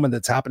biggest moment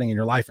that's happening in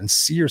your life, and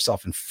see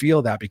yourself and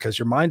feel that, because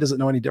your mind doesn't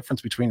know any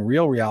difference between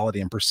real reality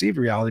and perceived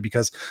reality,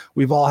 because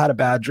we've all had a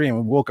bad dream.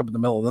 We woke up in the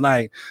middle of the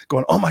night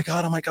going, oh my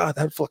God,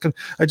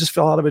 I just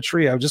fell out of a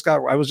tree. I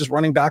was just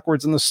running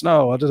backwards in the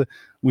snow.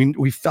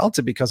 We felt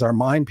it because our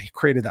mind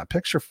created that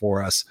picture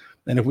for us.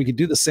 And if we could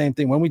do the same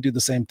thing, when we do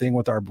the same thing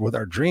with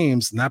our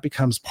dreams, and that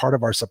becomes part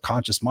of our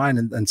subconscious mind,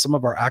 and some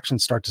of our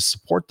actions start to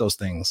support those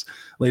things,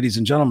 ladies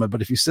and gentlemen.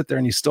 But if you sit there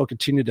and you still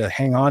continue to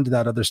hang on to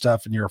that other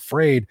stuff and you're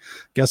afraid,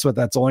 guess what?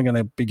 That's only going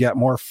to beget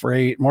more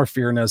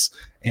fearness,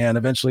 and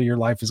eventually your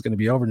life is going to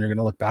be over, and you're going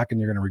to look back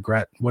and you're going to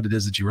regret what it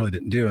is that you really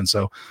didn't do. And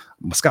so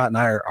Scott and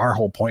our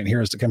whole point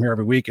here is to come here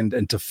every week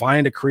and to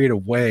find a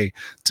creative way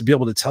to be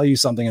able to tell you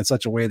something in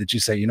such a way that you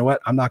say, you know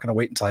what, I'm not going to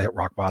wait until I hit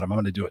rock bottom. I'm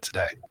going to do it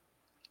today.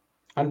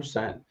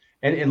 100%.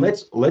 And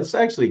let's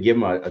actually give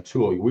them a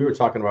tool. We were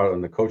talking about it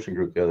in the coaching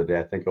group the other day.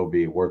 I think it'll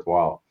be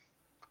worthwhile.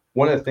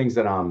 One of the things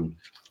that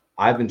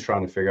I've been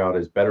trying to figure out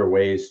is better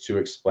ways to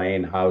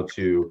explain how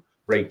to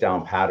break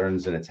down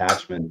patterns and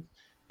attachment.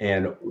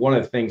 And one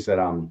of the things that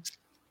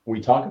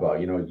we talk about,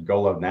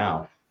 Go Love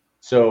Now.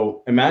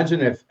 So imagine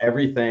if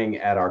everything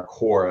at our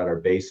core, at our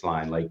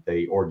baseline, like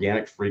the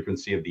organic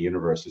frequency of the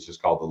universe, is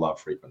just called the love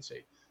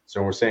frequency.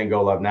 So when we're saying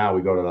go love now,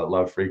 we go to that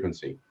love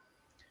frequency.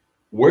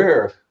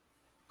 We're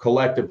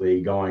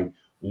collectively going,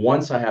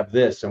 once I have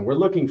this, and we're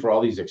looking for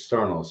all these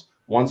externals.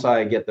 Once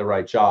I get the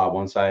right job,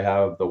 once I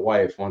have the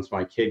wife, once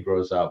my kid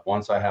grows up,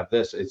 once I have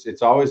this,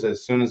 it's always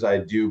as soon as I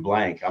do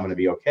blank, I'm going to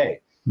be okay.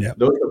 Yeah.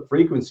 Those are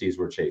frequencies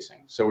we're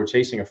chasing. So we're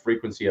chasing a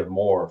frequency of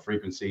more, a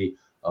frequency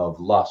of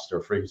lust,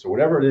 or frequency, or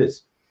whatever it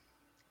is.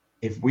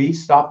 If we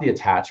stop the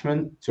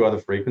attachment to other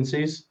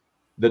frequencies,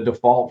 the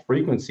default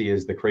frequency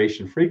is the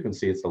creation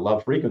frequency. It's the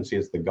love frequency.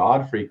 It's the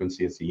God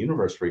frequency. It's the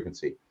universe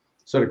frequency.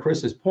 So to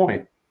Chris's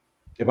point,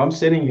 if I'm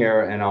sitting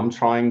here and I'm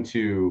trying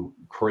to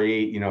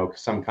create,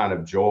 some kind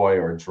of joy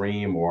or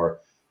dream or,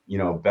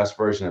 best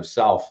version of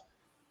self,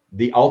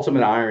 the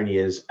ultimate irony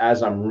is,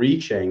 as I'm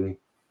reaching,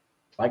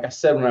 like I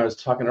said, when I was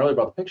talking earlier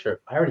about the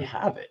picture, I already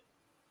have it.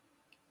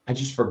 I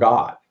just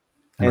forgot.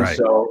 And right.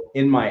 So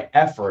in my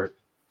effort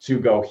to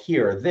go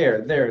here,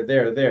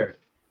 there,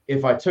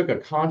 if I took a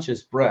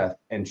conscious breath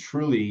and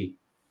truly,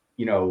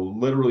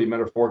 literally,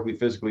 metaphorically,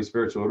 physically,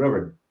 spiritually,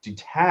 whatever,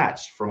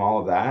 detached from all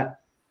of that,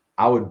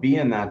 I would be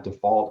in that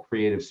default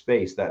creative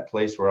space, that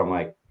place where I'm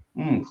like,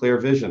 clear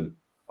vision.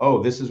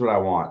 Oh, this is what I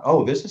want.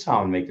 Oh, this is how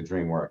I'm gonna make the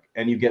dream work.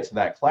 And you get to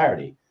that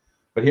clarity.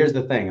 But here's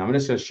the thing. I'm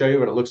just going to show you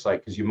what it looks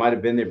like, because you might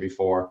have been there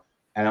before,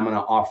 and I'm going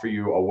to offer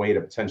you a way to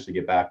potentially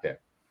get back there.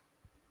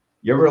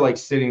 You ever like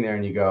sitting there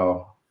and you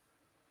go,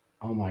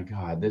 oh my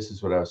God, this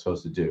is what I was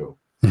supposed to do.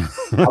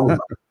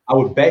 I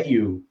would bet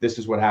you this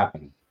is what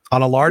happened.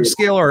 On a large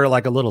scale or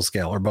like a little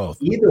scale, or both?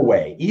 Either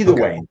way,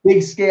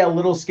 big scale,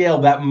 little scale,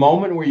 that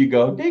moment where you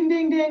go, ding,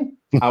 ding, ding.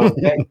 I would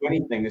bet you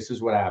anything, this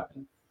is what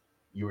happened.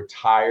 You were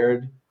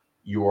tired,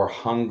 you were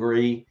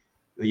hungry,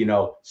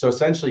 so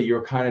essentially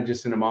you're kind of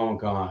just in a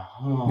moment going,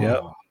 oh.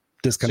 Yep.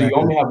 So you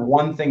only have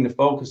one thing to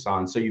focus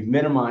on. So you've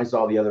minimized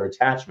all the other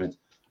attachments.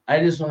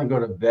 I just want to go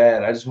to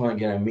bed. I just want to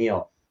get a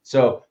meal.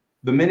 So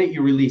the minute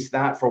you release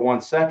that for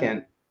 1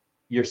 second,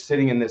 you're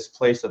sitting in this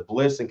place of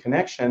bliss and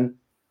connection.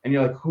 And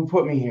you're like, who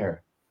put me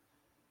here?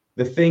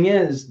 The thing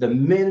is, the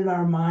minute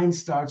our mind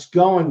starts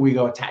going, we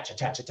go attach.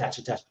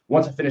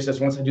 Once I finish this,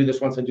 once I do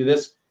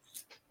this.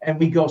 And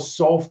we go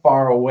so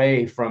far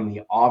away from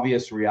the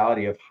obvious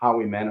reality of how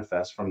we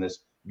manifest from this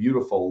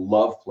beautiful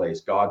love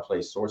place, God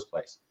place, source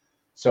place.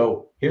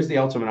 So here's the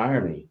ultimate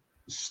irony.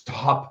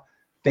 Stop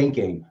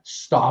thinking,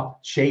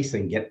 stop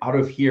chasing, get out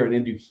of here and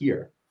into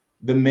here.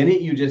 The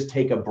minute you just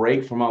take a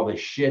break from all the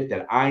shit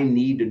that I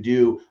need to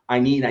do, I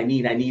need.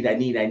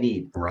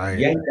 Right.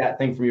 Yank that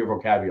thing from your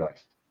vocabulary.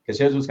 Because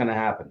here's what's going to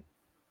happen.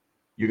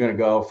 You're going to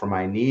go from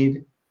I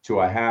need to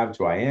I have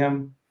to I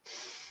am.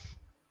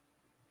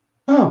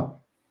 Oh,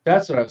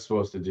 that's what I'm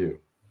supposed to do.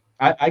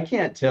 I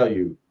can't tell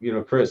you,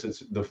 Chris, it's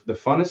the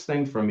funnest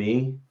thing for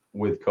me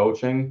with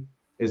coaching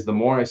is the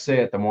more I say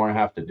it, the more I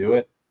have to do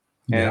it.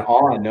 And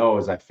all I know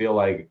is I feel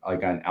like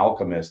an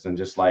alchemist and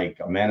just like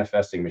a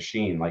manifesting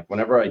machine. Like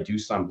whenever I do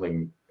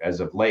something as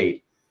of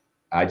late,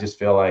 I just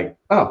feel like,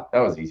 oh, that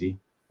was easy.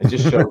 It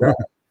just showed up.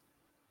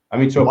 I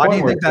mean, why do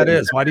you think that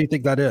is? Why do you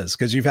think that is?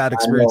 Because you've had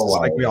experiences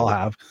like we all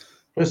have.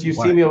 Chris, you've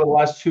seen me over the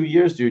last 2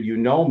 years, dude. You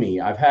know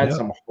me. I've had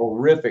some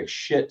horrific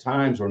shit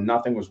times where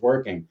nothing was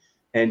working.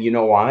 And you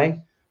know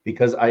why?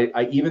 Because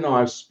I even though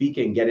I was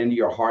speaking, get into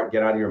your heart,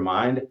 get out of your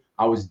mind,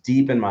 I was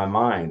deep in my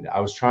mind.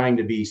 I was trying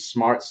to be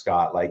smart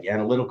Scott, like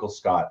analytical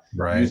Scott.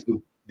 Right. Use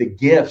the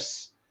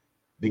gifts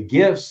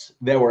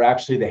that were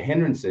actually the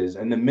hindrances.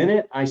 And the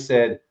minute I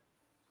said,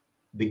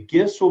 the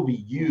gifts will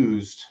be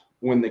used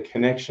when the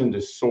connection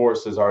to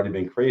source has already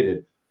been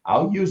created,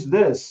 I'll use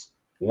this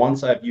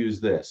once I've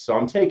used this. So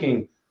I'm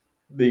taking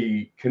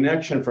the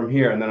connection from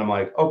here. And then I'm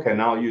like, okay,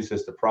 now I'll use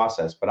this to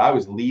process. But I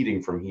was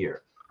leading from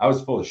here. I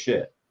was full of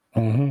shit.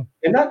 And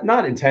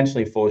not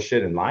intentionally full of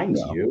shit and lying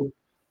to you.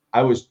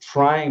 I was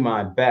trying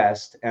my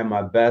best, and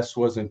my best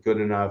wasn't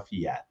good enough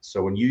yet.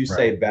 So when you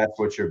say best,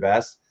 what's your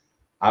best?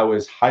 I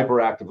was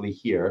hyperactively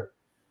here.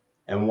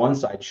 And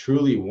once I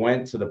truly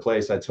went to the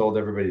place I told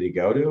everybody to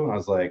go to, I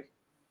was like,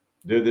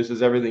 dude, this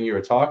is everything you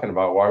were talking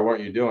about. Why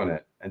weren't you doing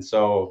it? And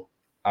so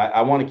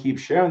I want to keep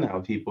sharing that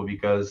with people,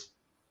 because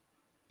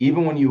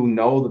even when you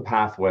know the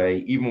pathway,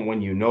 even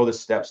when you know the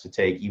steps to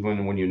take,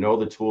 even when you know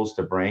the tools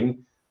to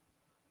bring,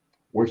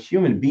 we're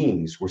human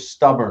beings. We're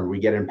stubborn. We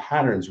get in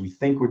patterns. We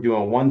think we're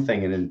doing one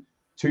thing. And then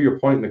to your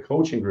point in the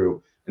coaching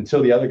group,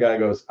 until the other guy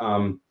goes,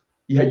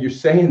 yeah, you're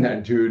saying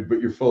that, dude, but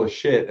you're full of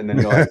shit. And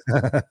then you're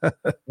like,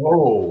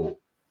 whoa.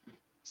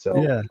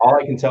 So all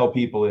I can tell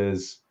people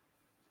is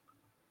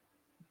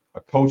a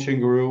coaching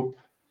group,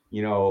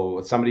 you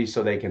know, somebody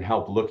so they can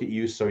help look at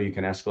you so you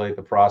can escalate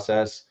the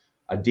process,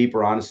 a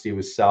deeper honesty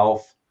with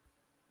self,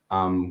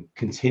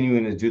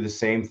 continuing to do the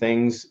same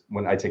things.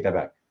 When I take that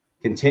back,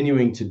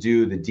 continuing to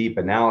do the deep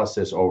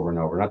analysis over and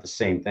over, not the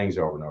same things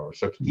over and over.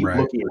 So keep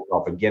looking at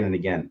yourself again and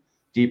again,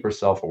 deeper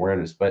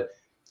self-awareness. But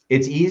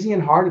it's easy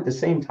and hard at the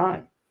same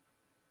time.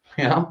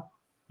 You know,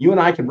 you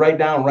and I could write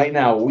down right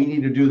now what we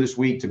need to do this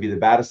week to be the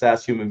baddest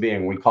ass human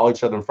being. We call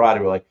each other on Friday.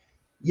 We're like,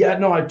 yeah,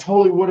 no, I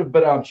totally would have,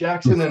 but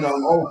Jackson and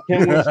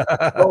Kim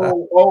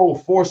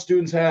was, 4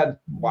 students had,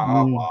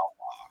 wow.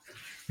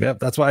 Yep,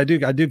 that's why I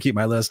do keep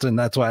my list, and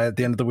that's why at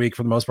the end of the week,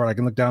 for the most part, I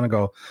can look down and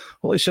go,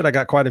 holy shit, I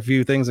got quite a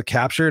few things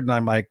captured, and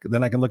I'm like,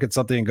 then I can look at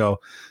something and go,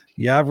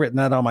 yeah, I've written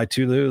that on my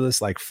to-do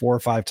list like 4 or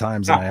 5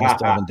 times, and I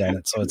still haven't done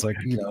it. So it's like,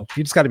 you know,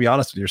 you just got to be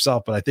honest with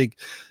yourself. But I think,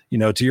 you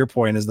know, to your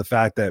point is the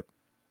fact that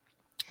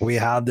we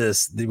have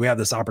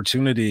this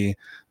opportunity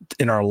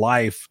in our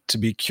life to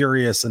be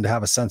curious and to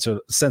have a sense of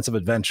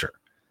adventure.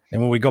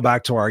 And when we go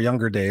back to our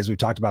younger days, we've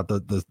talked about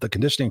the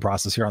conditioning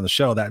process here on the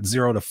show, that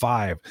 0 to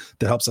 5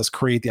 that helps us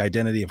create the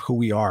identity of who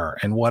we are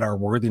and what our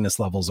worthiness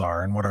levels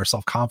are and what our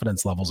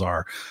self-confidence levels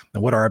are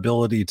and what our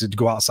ability to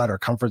go outside our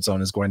comfort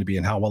zone is going to be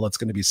and how well it's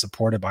going to be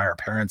supported by our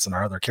parents and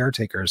our other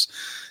caretakers.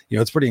 You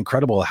know, it's pretty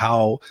incredible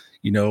how,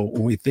 you know,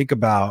 when we think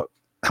about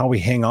how we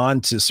hang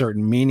on to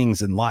certain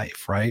meanings in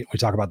life, right? We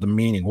talk about the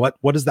meaning. What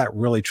does that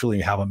really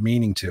truly have a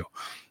meaning to?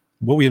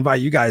 What we invite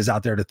you guys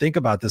out there to think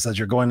about this as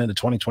you're going into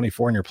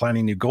 2024 and you're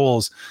planning new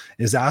goals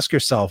is ask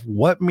yourself,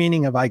 what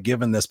meaning have I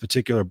given this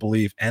particular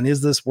belief? And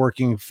is this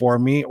working for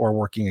me or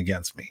working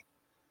against me?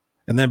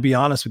 And then be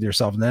honest with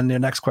yourself. And then the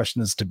next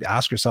question is to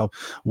ask yourself,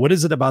 what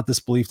is it about this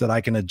belief that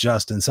I can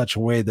adjust in such a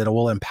way that it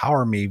will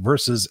empower me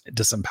versus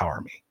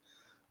disempower me?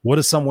 What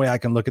is some way I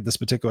can look at this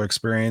particular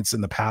experience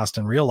in the past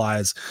and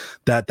realize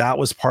that that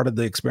was part of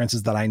the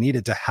experiences that I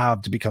needed to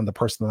have to become the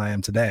person that I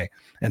am today?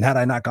 And had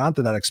I not gone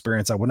through that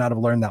experience, I would not have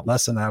learned that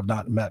lesson. I have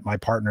not met my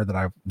partner that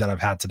I've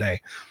had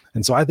today.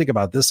 And so I think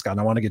about this, Scott, and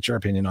I want to get your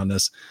opinion on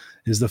this,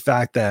 is the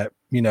fact that,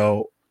 you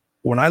know,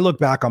 when I look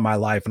back on my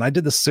life, and I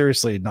did this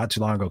seriously not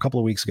too long ago, a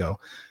couple of weeks ago,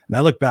 and I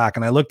look back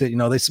and I looked at, you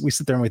know, we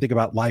sit there and we think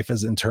about life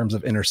as in terms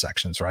of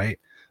intersections, right?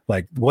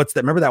 Like, what's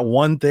that? Remember that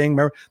one thing?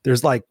 Remember,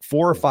 there's like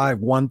 4 or 5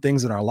 one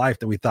things in our life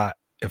that we thought,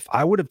 if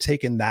I would have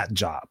taken that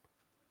job,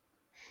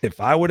 if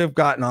I would have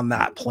gotten on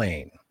that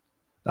plane,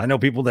 I know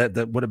people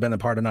that would have been a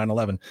part of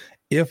 9/11.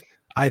 If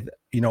I,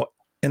 you know,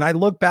 and I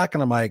look back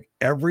and I'm like,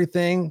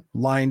 everything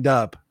lined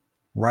up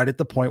right at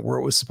the point where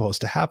it was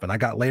supposed to happen. I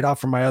got laid off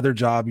from my other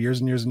job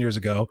years and years and years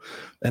ago.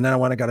 And then I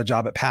went and got a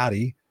job at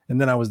Patty. And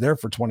then I was there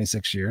for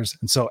 26 years.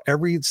 And so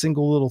every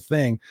single little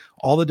thing,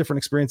 all the different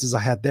experiences I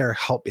had there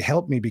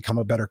helped me become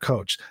a better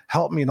coach,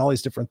 helped me in all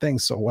these different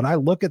things. So when I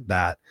look at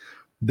that,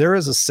 there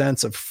is a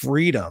sense of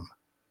freedom.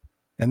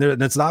 And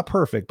it's not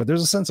perfect, but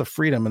there's a sense of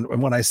freedom.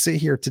 And when I sit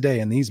here today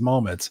in these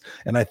moments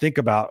and I think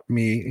about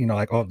me, you know,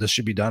 like, oh, this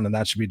should be done and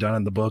that should be done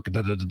in the book,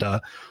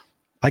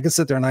 I can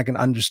sit there and I can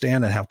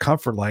understand and have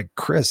comfort. Like,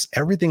 Chris,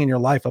 everything in your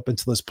life up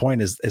until this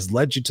point has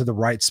led you to the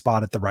right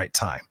spot at the right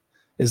time.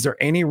 Is there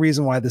any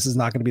reason why this is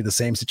not going to be the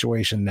same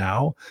situation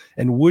now?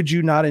 And would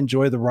you not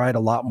enjoy the ride a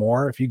lot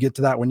more if you get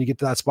to that, when you get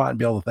to that spot and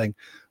be able to think,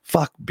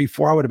 fuck,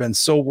 before I would have been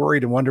so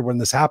worried and wondered when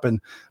this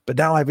happened, but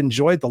now I've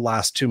enjoyed the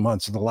last 2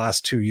 months or the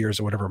last 2 years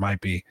or whatever it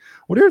might be.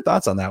 What are your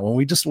thoughts on that? When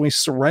we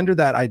surrender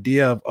that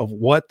idea of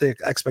what the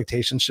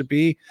expectations should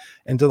be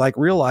and to like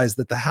realize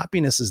that the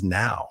happiness is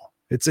now.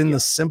 It's in the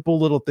simple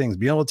little things,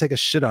 being able to take a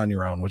shit on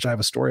your own, which I have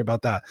a story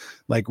about that.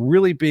 Like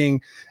really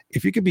being,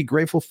 if you could be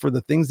grateful for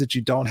the things that you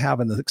don't have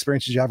and the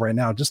experiences you have right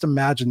now, just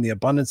imagine the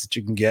abundance that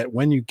you can get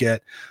when you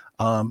get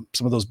some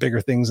of those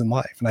bigger things in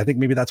life. And I think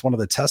maybe that's one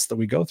of the tests that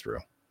we go through.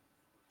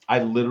 I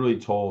literally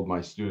told my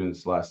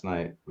students last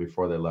night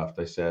before they left,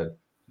 I said,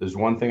 there's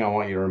one thing I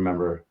want you to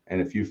remember. And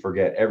if you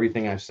forget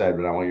everything I've said,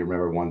 but I want you to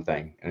remember one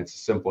thing, and it's a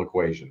simple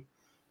equation.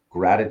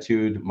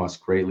 Gratitude must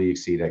greatly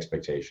exceed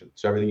expectation.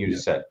 So everything you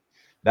just said.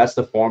 That's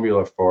the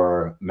formula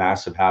for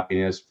massive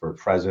happiness, for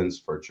presence,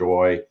 for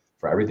joy,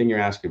 for everything you're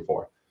asking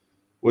for.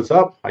 What's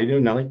up? How you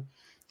doing, Nelly?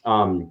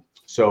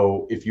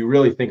 So if you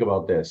really think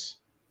about this,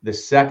 The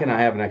second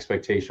I have an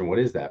expectation, what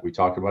is that? We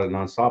talked about it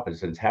nonstop.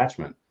 It's an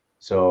attachment.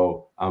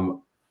 So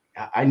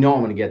I know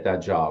I'm going to get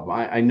that job.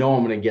 I know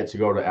I'm going to get to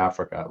go to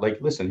Africa. Like,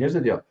 listen, here's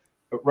the deal.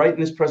 Right in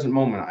this present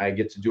moment, I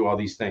get to do all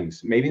these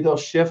things. Maybe they'll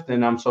shift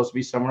and I'm supposed to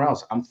be somewhere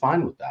else. I'm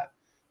fine with that.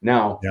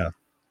 Now,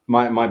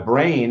 my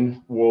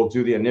brain will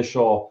do the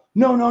initial,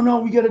 no,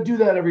 we got to do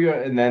that every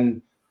year. And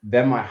then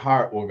my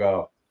heart will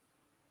go,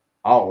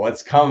 oh,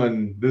 what's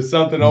coming? There's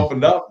something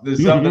opened up.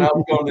 There's something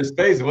else going to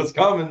space. What's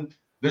coming?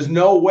 There's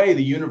no way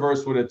the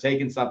universe would have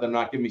taken something and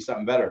not given me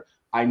something better.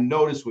 I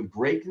notice with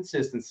great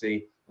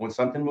consistency, when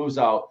something moves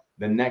out,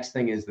 the next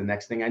thing is the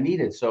next thing I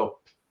needed. So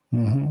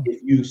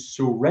if you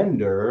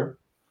surrender,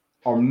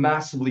 are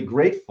massively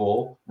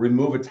grateful,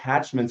 remove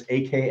attachments,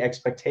 aka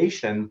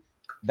expectation,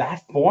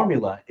 that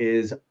formula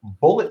is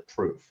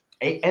bulletproof.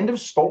 End of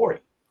story.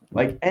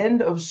 Like,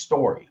 end of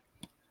story.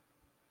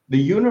 The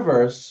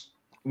universe,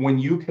 when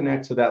you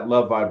connect to that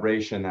love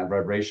vibration, that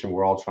vibration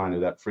we're all trying to,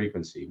 that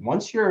frequency,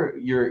 once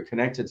you're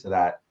connected to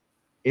that,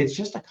 it's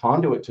just a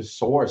conduit to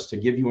source, to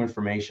give you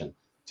information,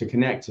 to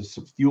connect,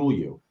 to fuel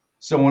you.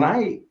 So when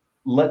I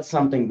let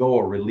something go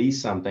or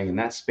release something and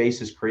that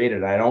space is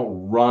created, I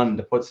don't run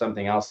to put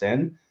something else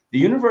in, the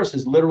universe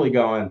is literally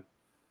going,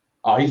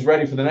 oh, he's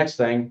ready for the next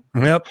thing.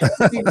 Yep.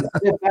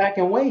 Sit back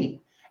and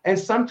wait. And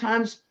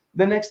sometimes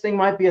the next thing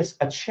might be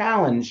a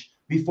challenge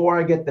before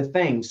I get the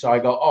thing. So I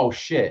go, oh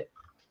shit.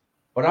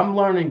 But I'm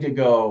learning to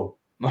go,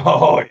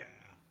 oh yeah.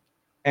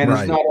 And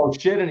It's not oh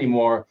shit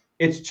anymore.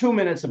 It's 2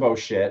 minutes of oh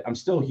shit. I'm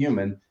still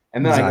human.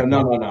 And then I go,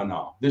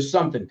 no. There's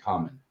something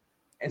coming.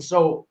 And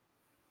so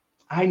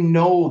I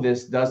know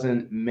this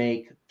doesn't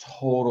make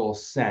total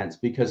sense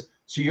because,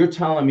 so you're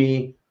telling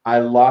me I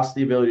lost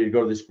the ability to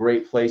go to this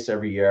great place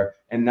every year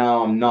and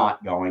now I'm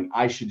not going.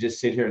 I should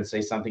just sit here and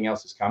say something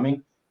else is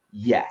coming?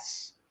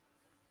 Yes.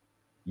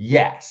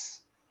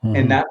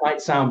 And that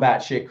might sound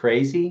batshit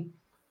crazy,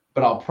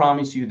 but I'll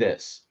promise you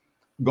this.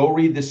 Go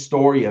read the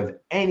story of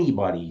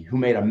anybody who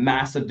made a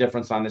massive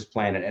difference on this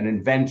planet, an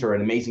inventor,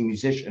 an amazing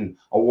musician,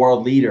 a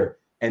world leader,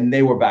 and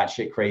they were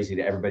batshit crazy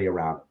to everybody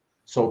around them.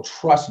 So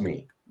trust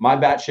me, my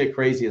batshit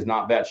crazy is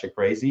not batshit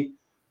crazy.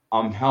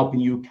 I'm helping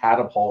you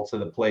catapult to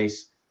the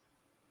place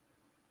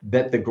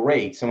that the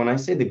greats, and when I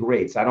say the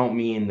greats, I don't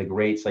mean the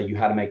greats like you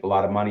had to make a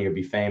lot of money or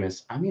be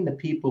famous. I mean the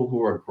people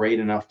who are great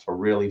enough to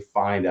really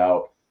find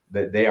out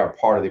that they are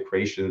part of the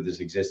creation of this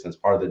existence,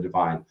 part of the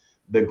divine.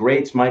 The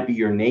greats might be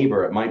your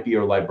neighbor. It might be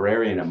your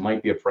librarian. It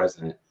might be a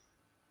president.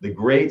 The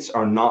greats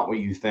are not what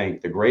you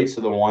think. The greats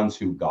are the ones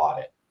who got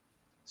it.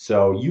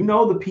 So you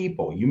know the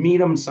people. You meet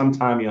them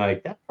sometime, you're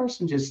like, that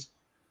person just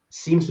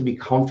seems to be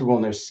comfortable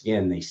in their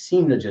skin. They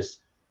seem to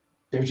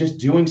they're just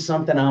doing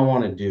something I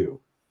want to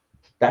do.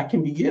 That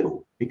can be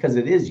you because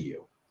it is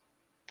you.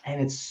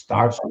 And it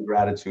starts with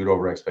gratitude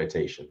over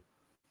expectation.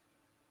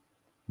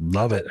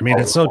 Love it. I mean,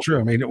 it's so true.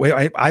 I mean,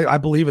 I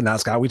believe in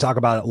that, Scott. We talk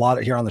about it a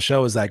lot here on the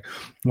show, is like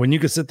when you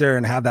can sit there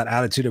and have that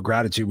attitude of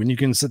gratitude, when you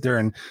can sit there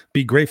and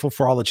be grateful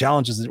for all the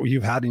challenges that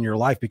you've had in your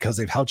life because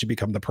they've helped you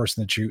become the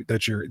person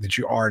that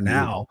you are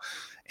now.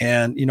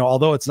 And, you know,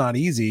 although it's not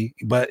easy,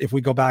 but if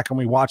we go back and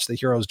we watch The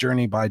Hero's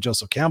Journey by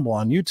Joseph Campbell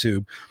on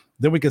YouTube,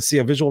 then we could see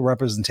a visual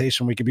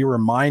representation. We could be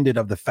reminded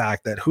of the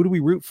fact that who do we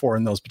root for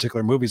in those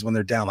particular movies when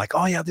they're down? Like,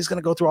 oh yeah, he's going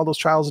to go through all those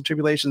trials and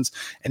tribulations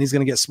and he's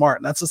going to get smart.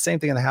 And that's the same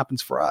thing that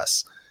happens for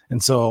us.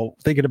 And so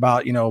thinking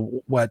about, you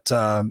know, what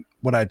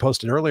I had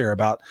posted earlier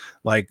about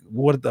like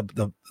what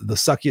the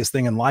suckiest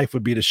thing in life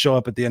would be to show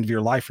up at the end of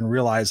your life and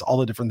realize all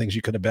the different things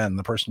you could have been,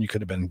 the person you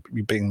could have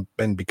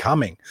been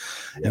becoming.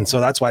 Yeah. And so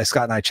that's why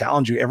Scott and I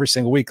challenge you every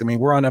single week. I mean,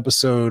 we're on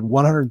episode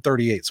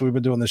 138. So we've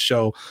been doing this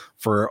show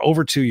for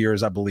over 2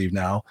 years, I believe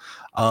now.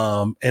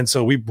 And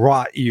so we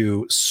brought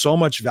you so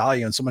much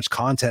value and so much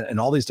content in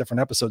all these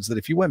different episodes that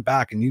if you went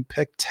back and you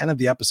picked 10 of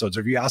the episodes,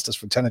 or if you asked us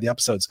for 10 of the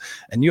episodes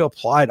and you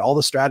applied all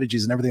the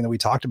strategies and everything that we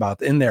talked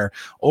about in there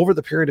over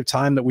the period of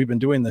time that we've been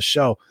doing this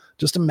show,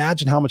 just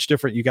imagine how much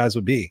different you guys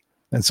would be.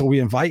 And so we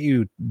invite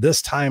you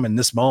this time and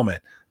this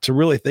moment to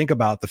really think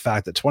about the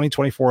fact that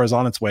 2024 is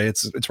on its way.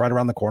 It's right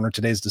around the corner.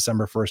 Today's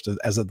December 1st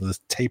as of the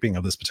taping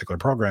of this particular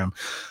program.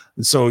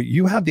 And so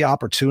you have the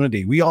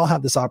opportunity. We all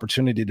have this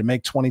opportunity to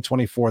make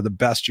 2024 the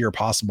best year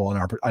possible in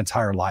our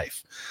entire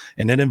life.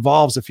 And it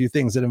involves a few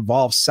things. It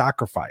involves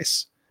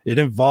sacrifice. It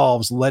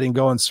involves letting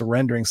go and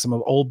surrendering some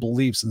of old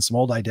beliefs and some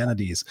old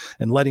identities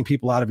and letting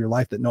people out of your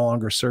life that no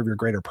longer serve your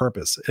greater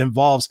purpose. It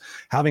involves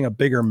having a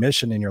bigger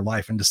mission in your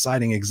life and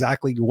deciding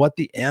exactly what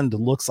the end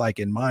looks like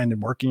in mind and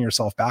working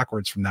yourself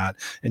backwards from that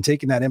and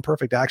taking that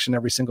imperfect action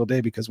every single day.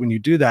 Because when you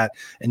do that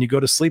and you go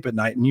to sleep at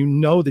night and you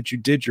know that you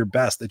did your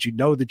best, that you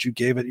know that you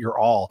gave it your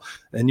all,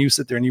 and you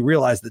sit there and you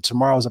realize that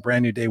tomorrow is a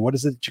brand new day, what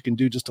is it that you can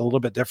do just a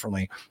little bit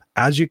differently?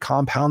 As you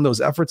compound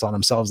those efforts on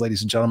themselves,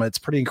 ladies and gentlemen, it's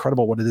pretty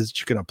incredible what it is that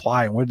you can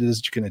apply and what it is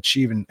that you can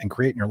achieve and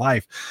create in your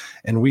life.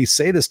 And we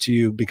say this to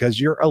you because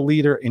you're a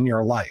leader in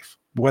your life,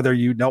 whether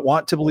you don't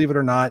want to believe it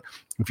or not.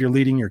 If you're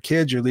leading your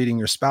kids, you're leading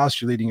your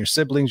spouse, you're leading your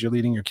siblings, you're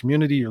leading your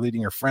community, you're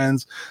leading your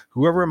friends,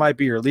 whoever it might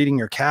be, you're leading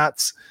your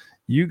cats.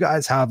 You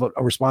guys have a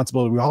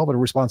responsibility. We all have a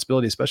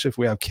responsibility, especially if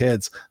we have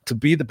kids, to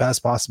be the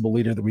best possible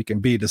leader that we can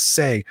be, to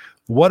say,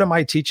 what am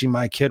I teaching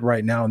my kid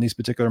right now in these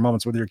particular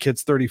moments, whether your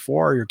kid's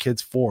 34 or your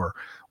kid's 4?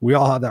 We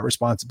all have that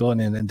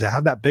responsibility. And to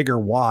have that bigger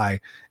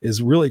why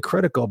is really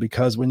critical,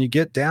 because when you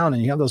get down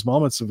and you have those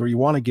moments where you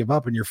want to give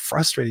up and you're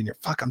frustrated and you're,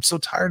 fuck, I'm so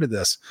tired of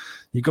this.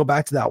 You go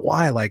back to that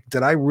why. Like,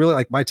 did I really,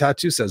 like my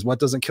tattoo says, what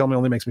doesn't kill me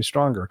only makes me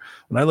stronger.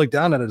 When I look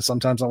down at it,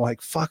 sometimes I'm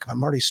like, fuck,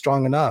 I'm already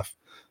strong enough.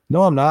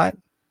 No, I'm not.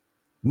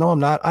 No,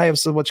 I'm not. I have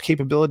so much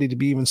capability to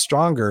be even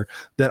stronger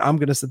that I'm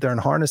going to sit there and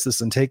harness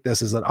this and take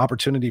this as an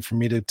opportunity for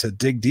me to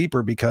dig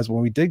deeper, because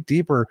when we dig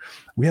deeper,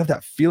 we have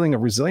that feeling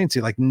of resiliency,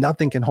 like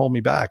nothing can hold me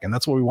back. And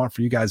that's what we want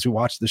for you guys who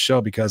watch the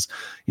show, because,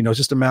 you know, it's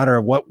just a matter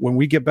of when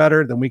we get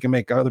better, then we can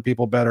make other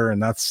people better.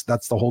 And that's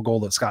the whole goal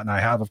that Scott and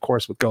I have, of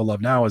course, with Go Love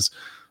Now, is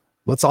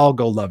let's all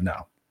go love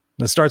now.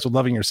 And it starts with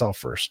loving yourself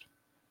first.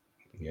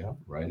 Yeah,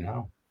 right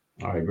now.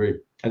 I agree.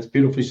 That's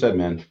beautifully said,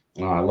 man.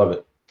 Oh, I love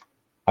it.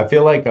 I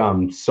feel like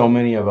so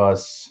many of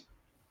us,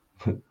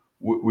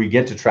 we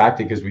get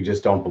detracted because we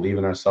just don't believe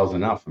in ourselves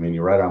enough. I mean,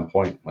 you're right on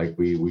point. Like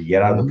we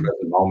get out of the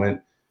present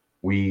moment.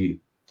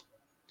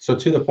 So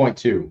to the point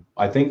too,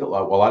 I think a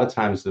lot of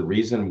times the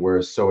reason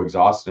we're so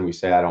exhausted and we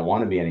say, I don't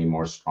want to be any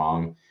more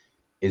strong,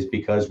 is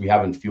because we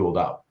haven't fueled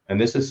up.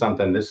 And this is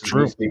me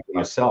speaking for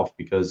myself,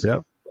 because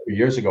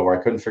years ago, where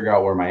I couldn't figure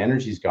out where my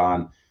energy's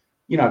gone,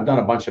 you know, I've done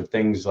a bunch of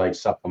things like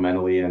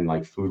supplementally and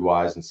like food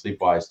wise and sleep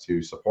wise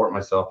to support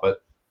myself,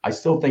 but I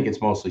still think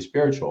it's mostly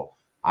spiritual.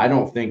 I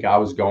don't think I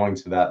was going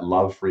to that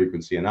love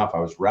frequency enough. I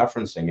was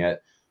referencing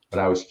it, but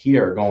I was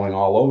here going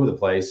all over the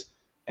place,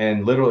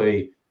 and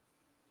literally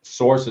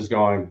source is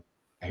going,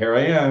 here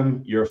I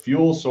am, your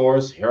fuel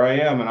source, here I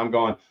am. And I'm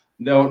going,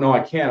 no, I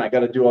can't. I got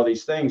to do all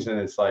these things. And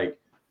it's like,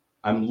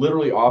 I'm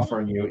literally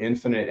offering you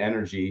infinite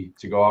energy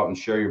to go out and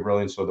share your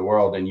brilliance with the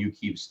world, and you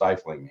keep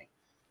stifling me.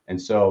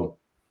 And so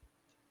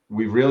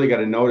we really got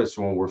to notice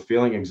when we're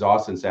feeling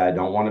exhausted and say, I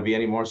don't want to be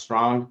any more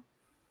strong.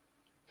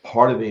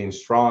 Part of being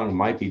strong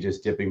might be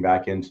just dipping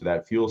back into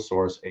that fuel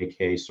source,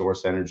 aka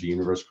source energy,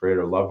 universe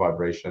creator, love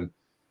vibration.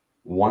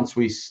 Once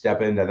we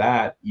step into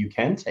that, you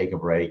can take a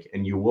break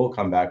and you will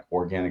come back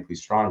organically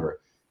stronger.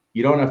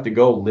 You don't have to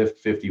go lift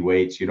 50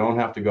 weights. You don't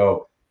have to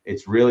go.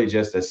 It's really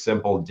just a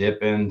simple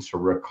dip into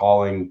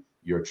recalling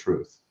your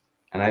truth.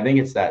 And I think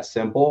it's that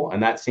simple,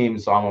 and that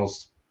seems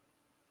almost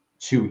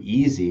too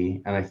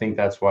easy. And I think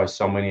that's why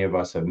so many of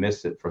us have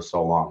missed it for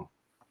so long,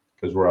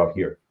 because we're out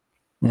here.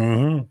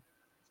 Mm-hmm.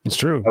 It's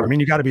true. I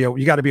mean, you got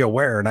to be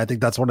aware. And I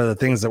think that's one of the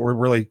things that we're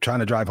really trying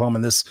to drive home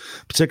in this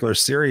particular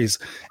series,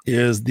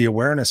 is the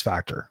awareness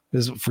factor.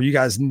 Is for you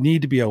guys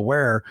need to be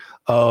aware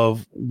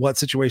of what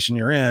situation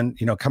you're in,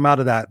 you know, come out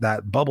of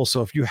that bubble.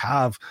 So if you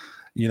have,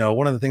 you know,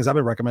 one of the things I've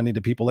been recommending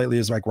to people lately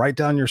is like, write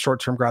down your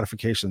short-term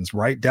gratifications,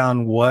 write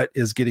down what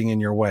is getting in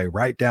your way,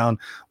 write down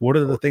what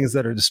are the things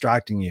that are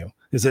distracting you.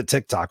 Is it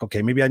TikTok?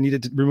 Okay, maybe I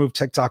needed to remove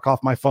TikTok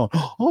off my phone.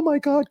 Oh my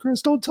God,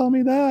 Chris, don't tell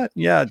me that.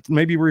 Yeah,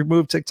 maybe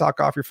remove TikTok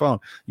off your phone.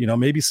 You know,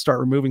 maybe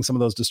start removing some of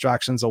those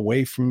distractions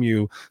away from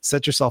you.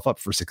 Set yourself up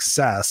for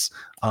success,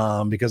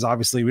 because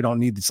obviously we don't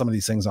need some of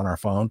these things on our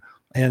phone.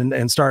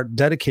 And start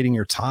dedicating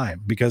your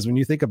time, because when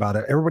you think about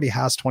it, everybody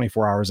has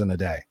 24 hours in a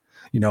day.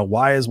 You know,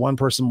 why is one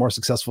person more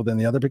successful than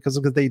the other?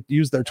 Because they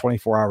use their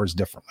 24 hours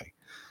differently.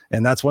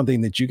 And that's one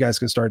thing that you guys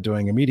can start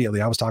doing immediately.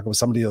 I was talking with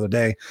somebody the other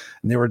day,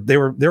 and they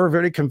were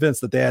very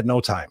convinced that they had no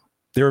time.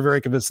 They were very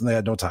convinced that they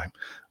had no time.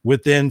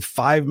 Within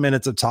 5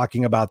 minutes of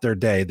talking about their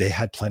day, they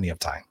had plenty of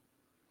time.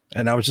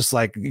 And I was just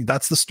like,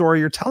 that's the story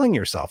you're telling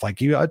yourself. Like,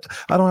 I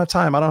don't have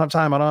time. I don't have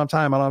time. I don't have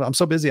time. I'm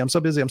so busy. I'm so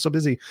busy. I'm so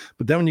busy.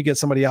 But then when you get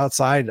somebody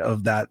outside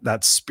of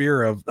that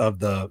sphere of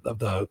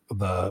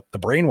the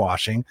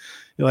brainwashing,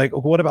 you're like,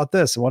 well, what about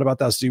this? And what about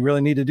this? Do you really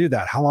need to do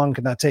that? How long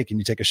can that take? Can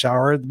you take a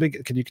shower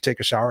can you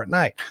take a shower at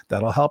night?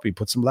 That'll help you.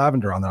 Put some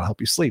lavender on. That'll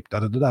help you sleep.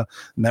 And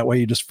that way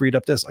you just freed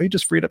up this. Oh, you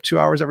just freed up 2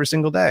 hours every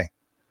single day.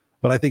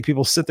 But I think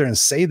people sit there and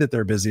say that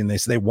they're busy, and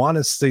they want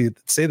to say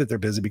that they're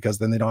busy because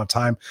then they don't have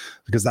time,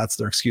 because that's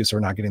their excuse for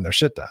not getting their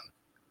shit done.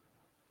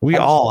 We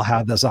all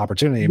have this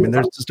opportunity. I mean,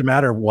 there's just a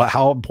matter of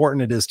how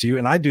important it is to you.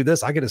 And I do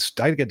this. I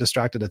get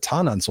distracted a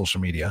ton on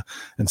social media.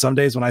 And some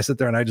days when I sit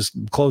there and I just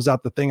close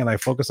out the thing and I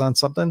focus on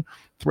something,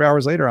 3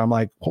 hours later, I'm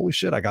like, holy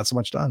shit, I got so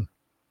much done.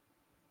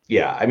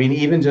 Yeah. I mean,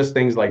 even just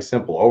things like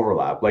simple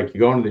overlap, like you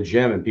go into the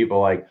gym and people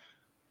are like,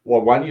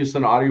 well, why don't you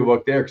send an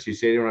audiobook there? Because you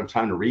say you don't have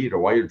time to read, or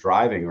while you're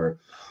driving, or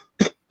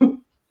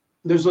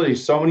there's literally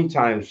so many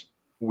times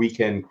we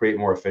can create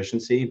more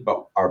efficiency,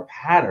 but our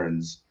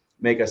patterns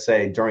make us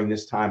say during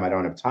this time, I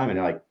don't have time. And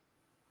you're like,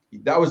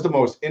 that was the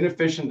most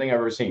inefficient thing I've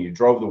ever seen. You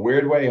drove the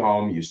weird way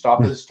home. You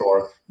stopped at the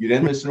store. You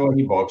didn't listen to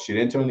any books. You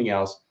didn't do anything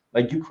else.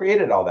 Like, you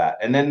created all that.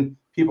 And then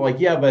people are like,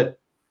 yeah, but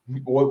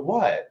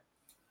what?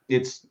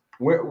 It's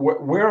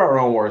we're our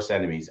own worst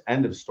enemies.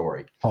 End of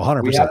story.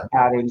 100%. We have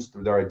patterns.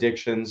 There are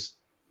addictions.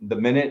 The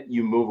minute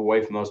you move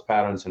away from those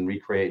patterns and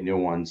recreate new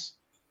ones,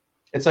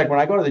 it's like when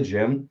I go to the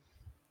gym,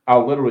 I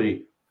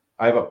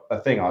have a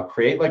thing. I'll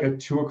create like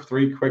 2 or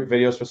 3 quick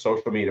videos for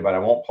social media, but I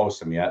won't post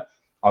them yet.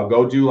 I'll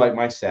go do like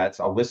my sets.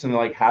 I'll listen to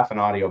like half an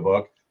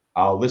audiobook.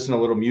 I'll listen to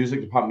a little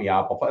music to pump me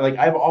up. I'll play, like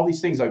I have all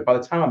these things. Like by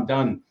the time I'm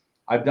done,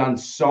 I've done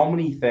so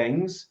many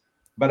things,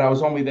 but I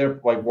was only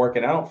there like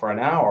working out for an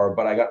hour,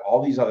 but I got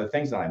all these other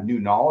things and I have new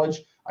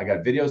knowledge. I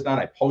got videos done.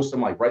 I post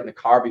them like right in the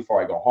car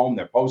before I go home.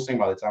 They're posting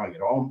by the time I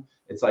get home.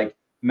 It's like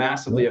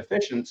massively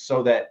efficient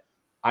so that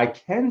I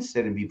can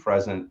sit and be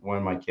present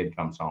when my kid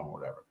comes home or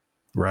whatever.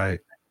 Right.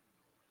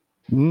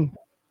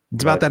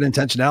 It's about that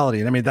intentionality.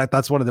 And I mean,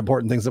 that's one of the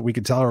important things that we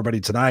could tell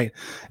everybody tonight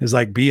is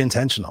like, be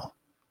intentional.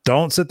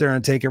 Don't sit there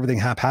and take everything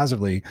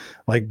haphazardly.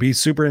 Like, be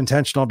super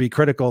intentional, be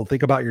critical,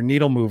 think about your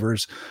needle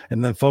movers,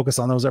 and then focus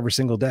on those every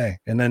single day.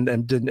 And then,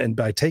 and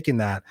by taking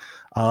that,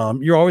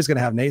 you're always going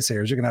to have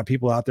naysayers. You're going to have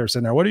people out there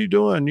sitting there, what are you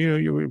doing?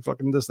 You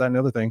fucking this, that, and the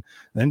other thing.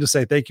 And then just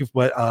say, thank you,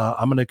 but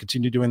I'm going to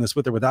continue doing this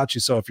with or without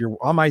you. So if you're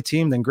on my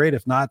team, then great.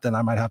 If not, then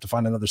I might have to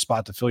find another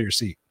spot to fill your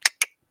seat.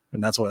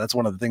 And that's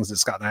one of the things that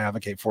Scott and I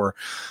advocate for.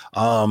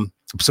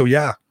 So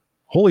yeah,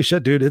 holy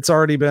shit, dude. It's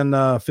already been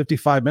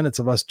 55 minutes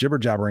of us jibber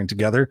jabbering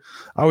together.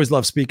 I always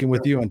love speaking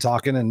with you and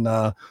talking, and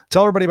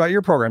tell everybody about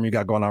your program you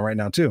got going on right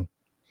now too.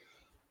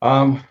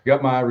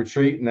 Got my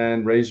retreat and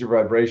then Raise Your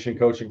Vibration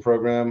coaching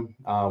program.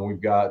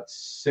 We've got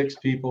 6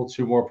 people,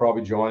 2 more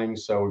probably joining.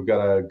 So we've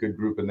got a good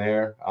group in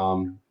there.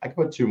 I can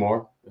put 2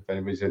 more if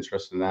anybody's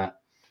interested in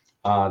that.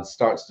 It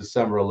starts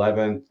December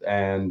 11th,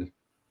 and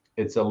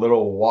it's a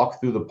little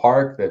walk through the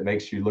park that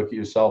makes you look at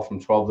yourself from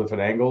 12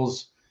 different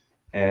angles.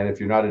 And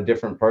if you're not a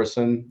different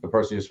person, the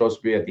person you're supposed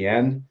to be at the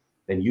end,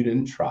 then you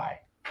didn't try.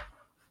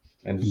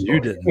 And you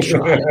didn't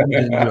try. You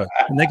didn't do it.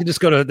 And they could just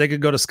go to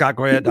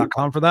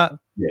scottgoyette.com for that.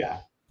 Yeah.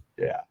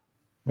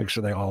 Make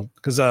sure they all,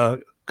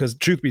 because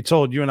truth be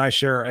told, you and I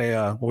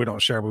share we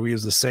don't share, but we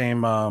use the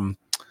same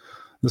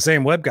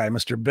web guy,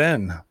 Mr.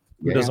 Ben,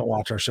 who doesn't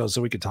watch our shows,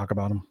 so we could talk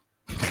about him.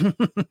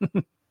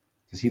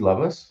 Does he love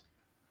us?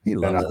 He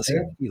loves us.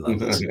 He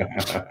loves us.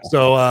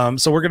 So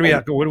we're gonna be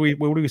at, what do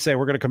we say?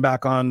 We're gonna come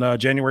back on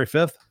January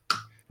 5th.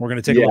 We're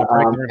gonna take a little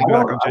break. We're gonna come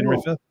back on January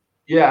 5th.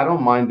 Yeah, I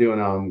don't mind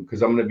doing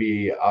because I'm gonna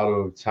be out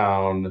of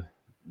town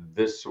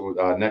this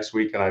next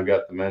week, and I've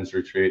got the men's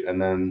retreat,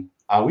 and then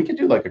we could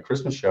do like a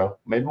Christmas show.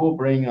 Maybe we'll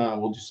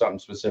do something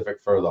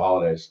specific for the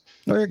holidays.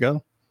 There you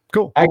go.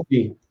 Cool.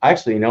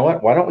 Actually, you know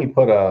what? Why don't we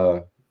put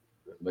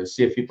let's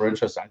see if people are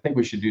interested. I think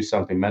we should do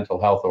something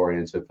mental health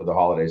oriented for the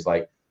holidays,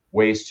 like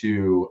ways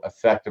to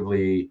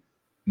effectively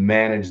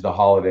manage the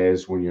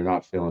holidays when you're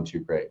not feeling too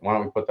great. Why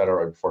don't we put that out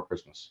right before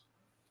Christmas?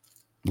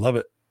 Love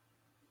it.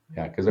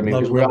 Yeah, because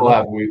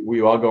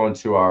we all go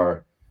into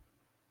our,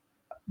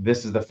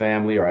 this is the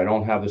family, or I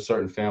don't have the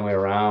certain family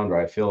around, or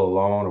I feel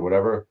alone, or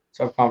whatever. Let's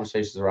have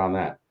conversations around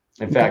that.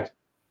 In fact,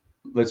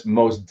 let's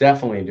most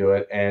definitely do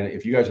it. And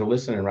if you guys are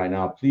listening right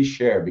now, please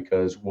share,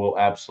 because we'll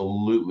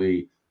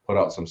absolutely put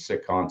out some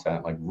sick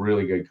content, like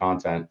really good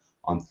content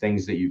on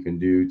things that you can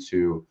do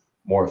to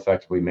more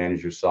effectively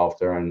manage yourself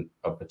during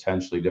a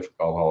potentially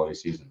difficult holiday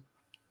season.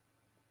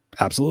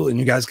 Absolutely. And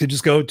you guys could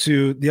just go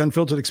to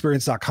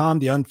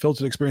theunfilteredexperience.com,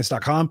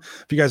 theunfilteredexperience.com.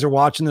 If you guys are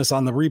watching this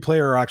on the replay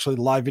or actually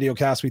the live video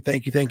cast, we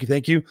thank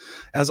you.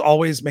 As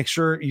always, make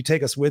sure you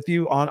take us with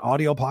you on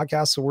audio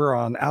podcasts. So we're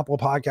on Apple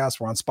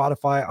Podcasts, we're on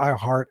Spotify,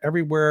 iHeart,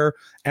 everywhere,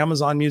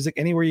 Amazon Music,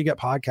 anywhere you get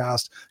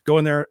podcasts, go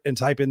in there and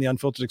type in The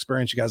Unfiltered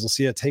Experience. You guys will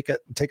see it.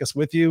 Take us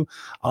with you,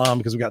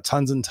 because we got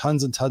tons and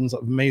tons and tons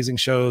of amazing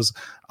shows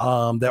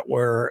that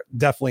will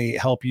definitely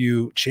help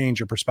you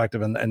change your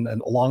perspective and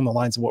along the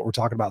lines of what we're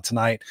talking about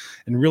tonight,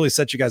 and really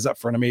set you guys up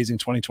for an amazing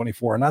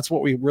 2024. And that's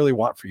what we really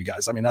want for you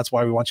guys. I mean, that's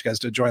why we want you guys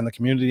to join the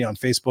community on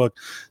Facebook.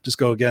 Just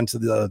go again to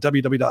the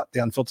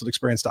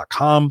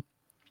www.theunfilteredexperience.com.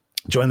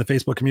 Join the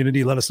Facebook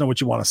community. Let us know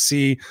what you want to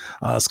see.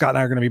 Scott and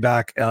I are going to be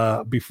back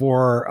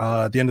before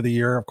the end of the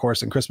year, of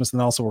course, and Christmas.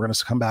 And also we're going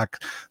to come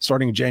back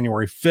starting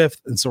January 5th.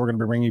 And so we're going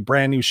to be bringing you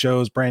brand new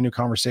shows, brand new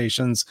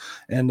conversations.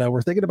 And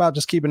we're thinking about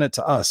just keeping it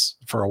to us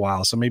for a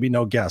while. So maybe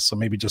no guests. So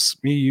maybe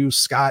just me, you,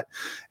 Scott,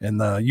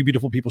 and you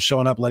beautiful people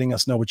showing up, letting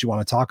us know what you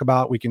want to talk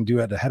about. We can do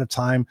it ahead of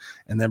time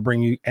and then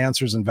bring you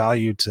answers and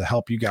value to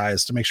help you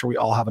guys to make sure we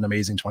all have an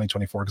amazing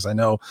 2024. Because I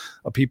know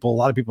a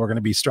lot of people are going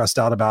to be stressed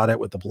out about it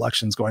with the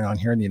elections going on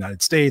here in the United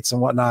States and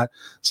whatnot.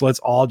 So let's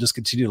all just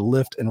continue to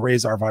lift and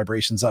raise our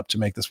vibrations up to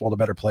make this world a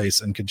better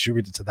place and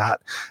contribute to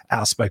that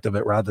aspect of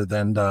it, rather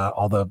than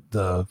all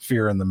the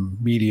fear and the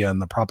media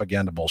and the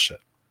propaganda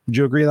bullshit. Would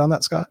you agree on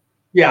that, Scott?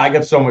 Yeah, I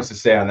got so much to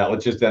say on that.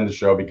 Let's just end the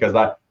show because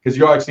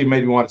you actually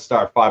made me want to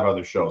start 5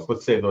 other shows.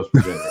 Let's save those for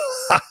dinner.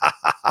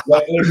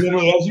 Like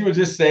literally, as you were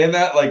just saying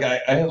that, like I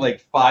had like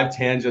 5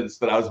 tangents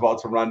that I was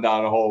about to run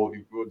down a whole.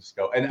 We'll just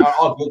go, and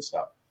all good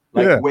stuff,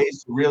 like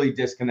ways to really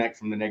disconnect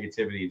from the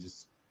negativity.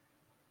 Just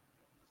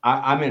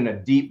I'm in a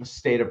deep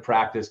state of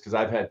practice because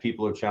I've had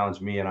people who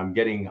challenge me, and I'm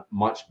getting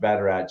much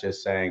better at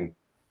just saying,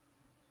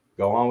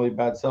 "Go on with your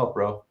bad self,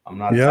 bro. I'm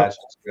not attached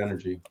to your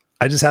energy."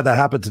 I just had that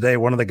happen today.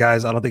 One of the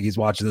guys, I don't think he's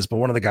watching this, but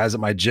one of the guys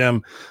at my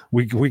gym,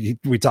 we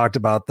talked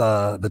about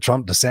the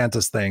Trump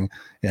DeSantis thing,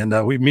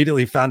 and we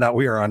immediately found out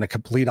we are on the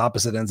complete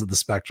opposite ends of the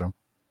spectrum.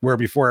 where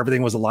before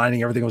everything was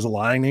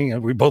aligning.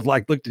 And we both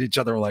like looked at each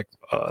other and were like,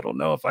 oh, I don't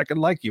know if I can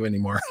like you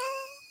anymore.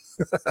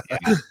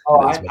 Yeah.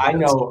 Oh, I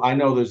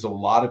know there's a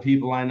lot of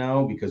people I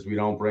know, because we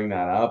don't bring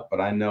that up, but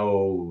I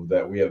know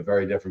that we have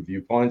very different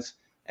viewpoints.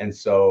 And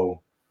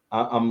so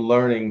I'm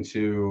learning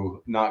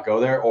to not go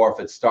there, or if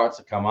it starts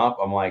to come up,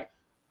 I'm like,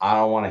 I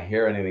don't want to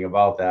hear anything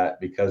about that,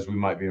 because we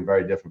might be in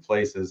very different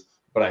places,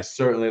 but I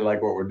certainly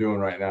like what we're doing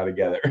right now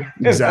together.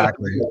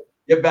 Exactly.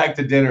 Get back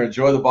to dinner,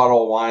 enjoy the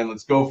bottle of wine.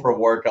 Let's go for a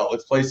workout.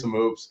 Let's play some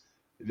hoops.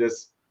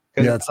 Let's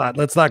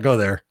not go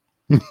there.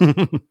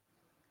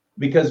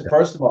 Because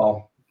first of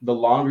all, the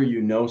longer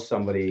you know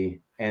somebody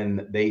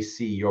and they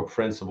see your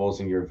principles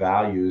and your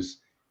values,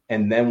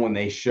 and then when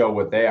they show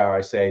what they are,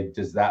 I say,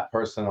 does that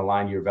person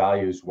align to your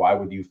values? Why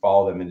would you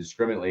follow them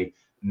indiscriminately?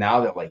 Now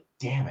they're like,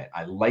 damn it,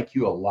 I like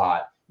you a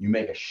lot. You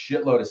make a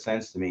shitload of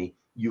sense to me.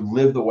 You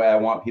live the way I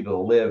want people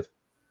to live.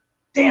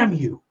 Damn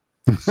you.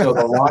 So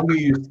the longer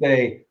you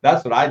stay,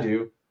 that's what I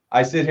do.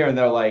 I sit here and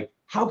they're like,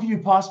 how can you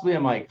possibly?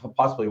 I'm like,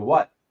 possibly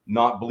what?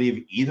 Not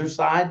believe either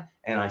side?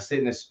 And I sit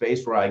in a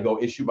space where I go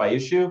issue by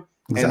issue.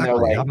 Exactly. And they're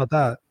like, how about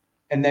that?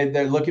 And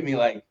they look at me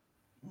like,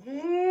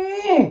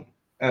 and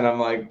I'm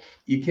like,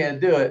 you can't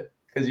do it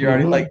because you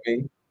already like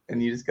me,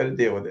 and you just got to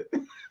deal with it.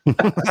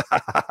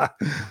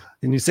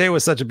 And you say it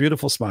with such a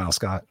beautiful smile,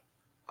 Scott.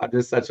 I'm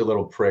just such a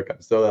little prick.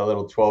 I'm still that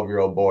little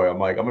 12-year-old boy. I'm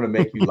like, I'm going to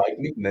make you like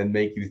me and then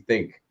make you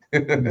think.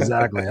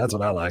 Exactly. That's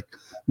what I like.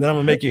 Then I'm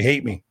going to make you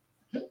hate me.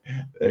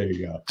 There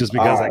you go. Just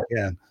because I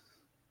can.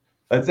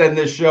 Let's end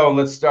this show and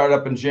let's start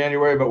up in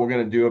January, but we're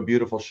going to do a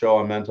beautiful show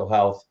on mental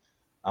health.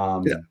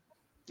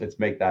 Let's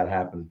make that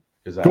happen,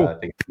 because cool. I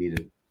think it's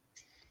needed.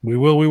 We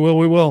will.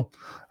 All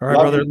right,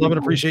 brother. Love and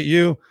appreciate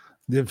you.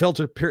 The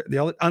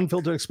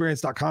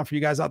unfilteredexperience.com for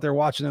you guys out there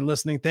watching and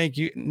listening. Thank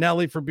you,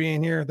 Nelly, for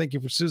being here. Thank you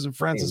for Susan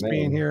Francis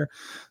being here.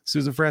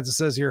 Susan Francis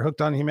says here,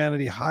 Hooked on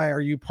Humanity. Hi,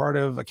 are you part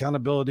of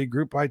accountability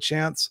group by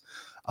chance?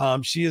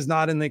 She is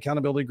not in the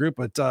accountability group,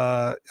 but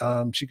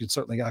she could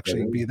certainly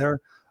actually be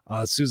there.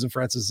 Susan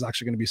Francis is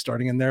actually going to be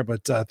starting in there,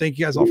 but thank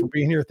you guys all for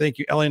being here. Thank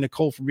you, Ellie and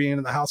Nicole, for being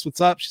in the house.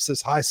 What's up? She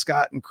says, hi,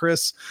 Scott and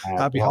Chris.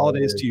 Happy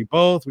holidays to you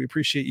both. We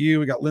appreciate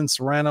you. We got Lynn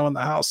Serrano in the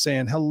house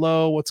saying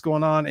hello. What's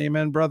going on?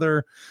 Amen,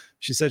 brother.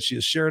 She said she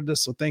has shared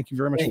this, so thank you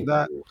very much for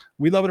that.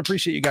 We love and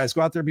appreciate you guys.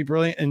 Go out there, be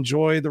brilliant.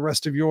 Enjoy the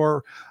rest of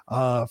your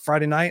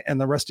Friday night and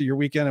the rest of your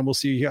weekend, and we'll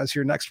see you guys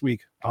here next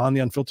week on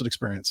the Unfiltered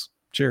Experience.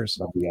 Cheers.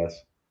 Love you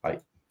guys. Bye.